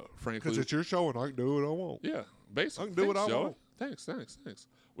 frankly, because it's your show and I can do what I want. yeah, basically, I can do what thanks, I Joey. want. Thanks.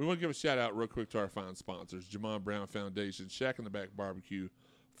 We want to give a shout out real quick to our fine sponsors: Jamon Brown Foundation, Shack in the Back Barbecue,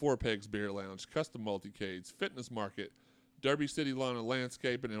 Four Pegs Beer Lounge, Custom Multicades, Fitness Market, Derby City Lawn and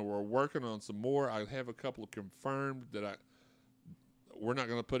Landscaping, and we're working on some more. I have a couple confirmed that we're not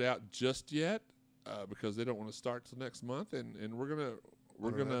going to put out just yet because they don't want to start till next month, and we're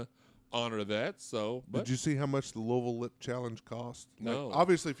gonna honor that. So, but Did you see how much the Louisville Lip Challenge cost? No.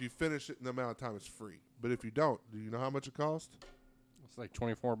 Obviously, if you finish it in the amount of time, it's free. But if you don't, do you know how much it costs? It's like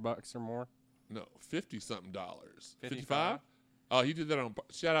 $24 or more. no, $50-something. 55? Oh, he did that on.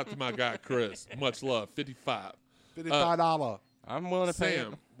 Shout out to my guy Chris. Much love. 55. $55. I'm willing to pay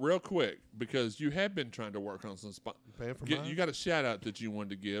Sam, it. real quick, because you have been trying to work on some spot. Paying for mine? You got a shout out that you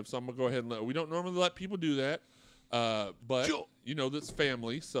wanted to give, so I'm gonna go ahead and let. We don't normally let people do that, but you know that's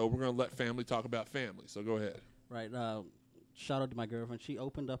family, so we're gonna let family talk about family. So go ahead. Right. Shout out to my girlfriend. She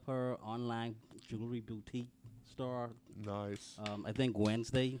opened up her online jewelry boutique store. Nice. I think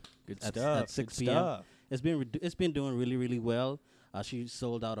Wednesday. Good at, stuff. At 6 Good p.m. stuff. It's been doing really really well. She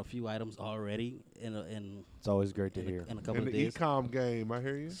sold out a few items already in It's always great to hear. in a couple In of the days. e-com game, I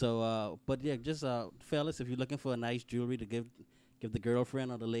hear you. So, but yeah, just fellas, if you're looking for a nice jewelry to give the girlfriend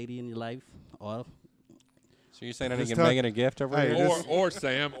or the lady in your life, or So you're saying I didn't Just get tell- Megan a gift over Hey, here? just- Or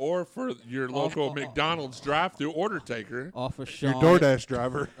Sam, or for your local McDonald's drive-through order taker. offer Your Sean. DoorDash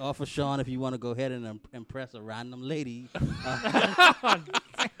driver. Offer Sean if you want to go ahead and impress a random lady.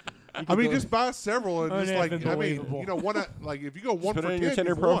 I mean, just buy several and just like, I mean, Unbelievable. you know, like if you go one Put for it in 10, your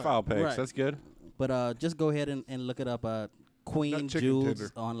Tinder you've won. profile pics. Right. That's good. But just go ahead and look it up at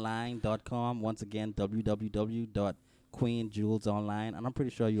queenjewelsonline.com. Once again, www.queenjewelsonline. And I'm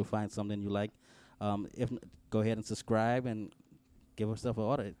pretty sure you'll find something you like. Go ahead and subscribe and give herself an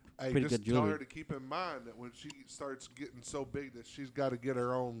order. Hey, Pretty just good tell jewelry. her to keep in mind that when she starts getting so big that she's got to get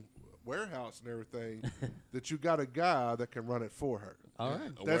her own warehouse and everything, that you got a guy that can run it for her. All right.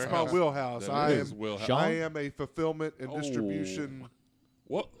 A That's warehouse. my wheelhouse. That I is am wheelhouse. I am a fulfillment and distribution.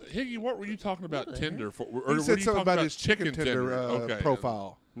 What Higgy? What were you talking about Tinder for? Or He were said you something talking about his chicken tender Okay.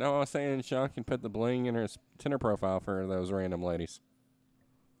 profile. No, I was saying Sean can put the bling in her Tinder profile for those random ladies.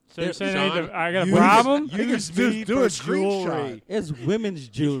 So you're saying Sean, I gotta use- bribe him? Use me do for a screenshot. jewelry. It's women's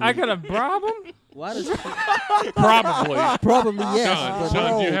jewelry. I gotta bribe him? Why does Probably. probably yes? Sean, but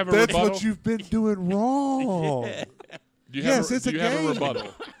Sean, do you have a That's rebuttal? what you've been doing wrong. Do you Yes, have it's do a you have a game. rebuttal?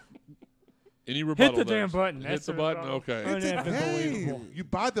 Any rebuttal? Hit the damn there? button. Hit That's the the button. rebuttal. Okay. Oh, It's a that's unbelievable. game. You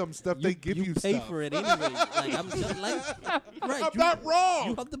buy them stuff, they give you pay stuff. for it anyway. Like I'm just like, right? I'm not wrong.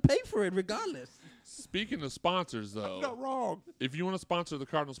 You have to pay for it regardless. Speaking of sponsors, though, I'm not wrong. if you want to sponsor the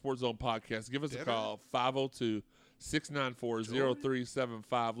Cardinal Sports Zone podcast, give us a Dinner? call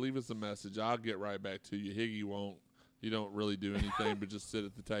 502-694-0375. Leave us a message. I'll get right back to you. Higgy won't. You don't really do anything but just sit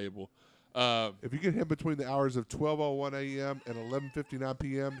at the table. If you get him between the hours of 12:01 a.m. and 11:59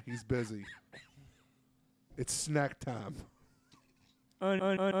 p.m., he's busy. It's snack time No,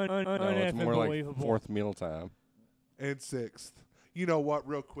 it's more like Unbelievable. fourth meal time. and 6th. You know what?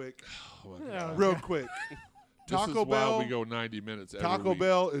 Real quick. Oh, my Yeah. God. Real quick. This Taco is why Bell. we go 90 minutes every Taco week.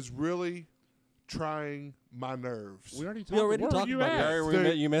 Bell is really trying my nerves. We already We already Where were talked you about at? this.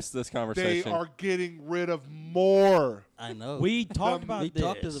 Gary, you missed this They conversation. are getting rid of more. I know. We talked about we this.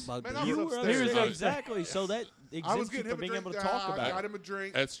 talked about Man, this. I You was were upstairs. upstairs. He was Exactly. So that I was exempts you getting him from a being drink. able to talk I about got it. him a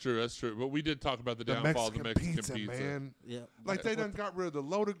drink. That's true. That's true. But we did talk about the The downfall of the Mexican Mexican pizza, pizza. man. Yeah. Like they done got rid of the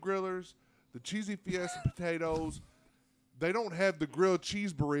loaded grillers, the cheesy fiesta potatoes. They don't have the grilled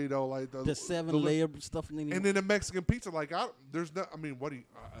cheese burrito like The the 7-layer stuff. And then the Mexican pizza, like there's no. I mean, what do you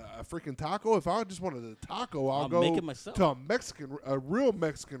a freaking taco? If I just wanted a taco, I'll go make it myself. to a real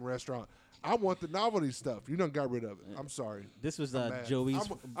Mexican restaurant. I want the novelty stuff. You done got rid of it. I'm sorry. This was I'm mad. Joey's.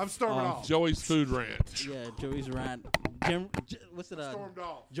 I'm storming off. Joey's Food Rant. Yeah, Joey's rant. What's it? Stormed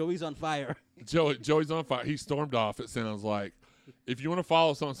off. Joey's on fire. Joey's on fire. He stormed off, it sounds like. If you want to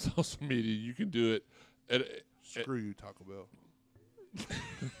follow us on social media, you can do it Screw you, Taco Bell.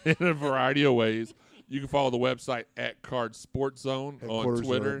 in a variety of ways. You can follow the website at Card Sports Zone on Headquarters are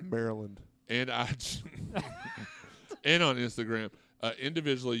Twitter in Maryland. and and on Instagram.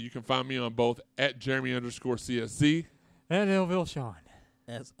 Individually, you can find me on both at Jeremy_CSZ. And Elville Sean.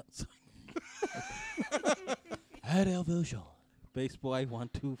 As At Elville Shaw. Base Boy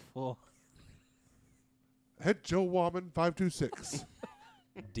 124. Head Joe Wallman 526.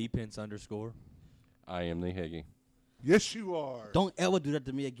 Defense_. I am the Higgy. Yes, you are. Don't ever do that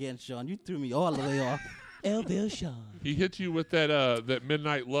to me again, Sean. You threw me all the way off. Elville Shaw. He hit you with that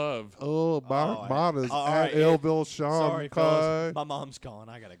Midnight Love. Oh, mine is all at right. Elville Sean. Sorry, fellas. My mom's calling.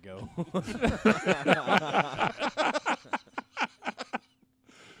 I gotta go.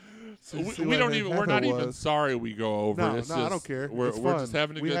 We don't even. We're not even sorry we go over. No, It's no, I just- don't care. We're It's just fun.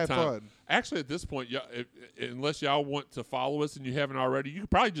 having a We good had time. fun. Actually, at this point, unless y'all want to follow us and you haven't already, you could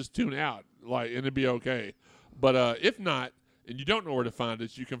probably just tune out, and it'd be okay. But if not, and you don't know where to find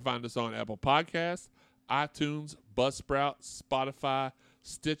us, you can find us on Apple Podcasts, iTunes, Buzzsprout, Spotify,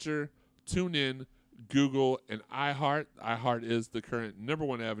 Stitcher, TuneIn, Google, and iHeart. iHeart is the current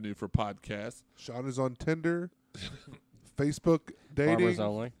 #1 avenue for podcasts. Sean is on Tinder, Facebook dating, Farmers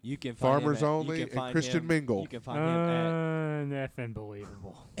only. You can find Farmers him at, Only, you can and find Christian him, Mingle. You can find him Nothing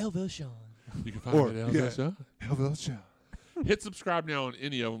believable. at Elville Sean. You can find Or, me at yeah. LSI. Hello, Sean. Hit subscribe now on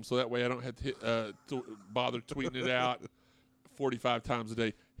any of them, so that way I don't have to bother tweeting it out 45 times a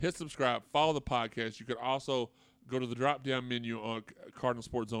day. Hit subscribe, follow the podcast. You could also go to the drop-down menu on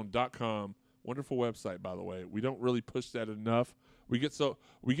CardinalSportsZone.com. Wonderful website, by the way. We don't really push that enough. We get so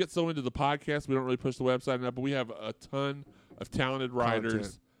into the podcast, we don't really push the website enough. But we have a ton of talented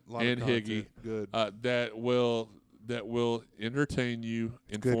writers and Higgy Good. that will entertain you,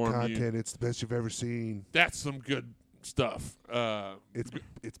 Good inform content. you. It's the best you've ever seen. That's some good stuff.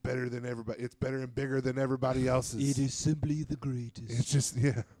 It's better than everybody. It's better and bigger than everybody else's. is simply the greatest. It's just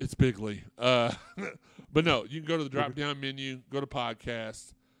It's bigly. But no, you can go to the drop down menu, go to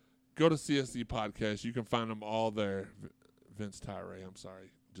podcasts, go to CSC podcast. You can find them all there. Vince Tyree, I'm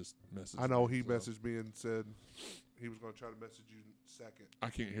sorry, just messaged I know me, he so. messaged me and said he was going to try to message you second. I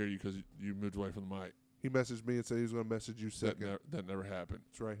can't hear you because you moved away from the mic. He messaged me and said he was going to message you second. That never happened.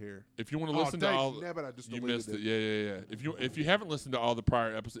 It's right here. If you want to listen to dang, all, nabbit, I just you deleted missed it. Yeah. If you haven't listened to all the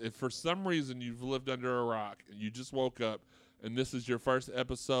prior episodes, if for some reason you've lived under a rock and you just woke up and this is your first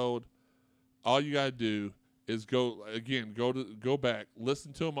episode, all you gotta do is go back,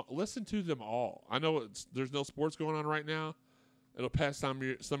 listen to them all. I know there's no sports going on right now. It'll pass some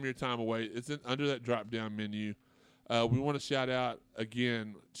of your time away. It's under that drop down menu. We want to shout out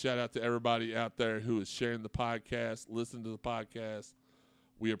to everybody out there who is sharing the podcast, listening to the podcast.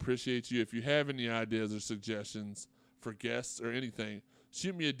 We appreciate you. If you have any ideas or suggestions for guests or anything,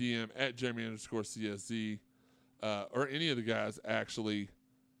 shoot me a DM at Jeremy_CSZ or any of the guys, actually.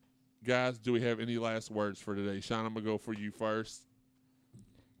 Guys, do we have any last words for today? Sean, I'm going to go for you first.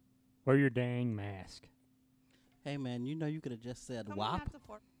 Wear your dang mask. Hey, man, you know you could have just said Someone WAP. have to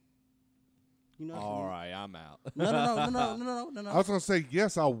for- You know. All right, I'm out. No. I was going to say,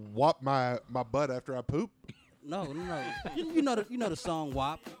 yes, I'll whop my butt after I poop. No. You know the song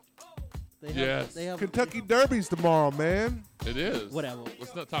WAP. They Yes. They have Kentucky Derby's tomorrow, man. It is. Whatever.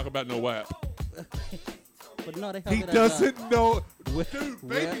 Let's not talk about no WAP. But no, they have He it as, doesn't know. wear- Dude,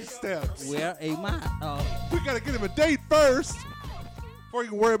 wear- baby steps. Wear a mask. We got to get him a date first before you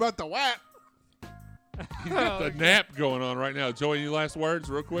can worry about the WAP. He's got the nap going on right now. Joey, any last words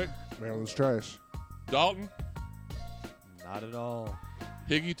real quick? Maryland's trash. Dalton? Not at all.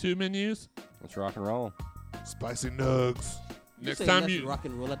 Higgy 2 menus? Let's rock and roll. Spicy nugs. Next time rock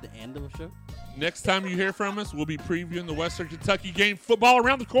and roll at the end of a show. Next time you hear from us, we'll be previewing the Western Kentucky game. Football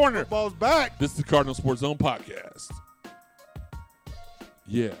around the corner. Ball's back. This is the Cardinal Sports Zone podcast.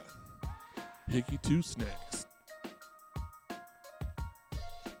 Yeah. Higgy 2 snacks.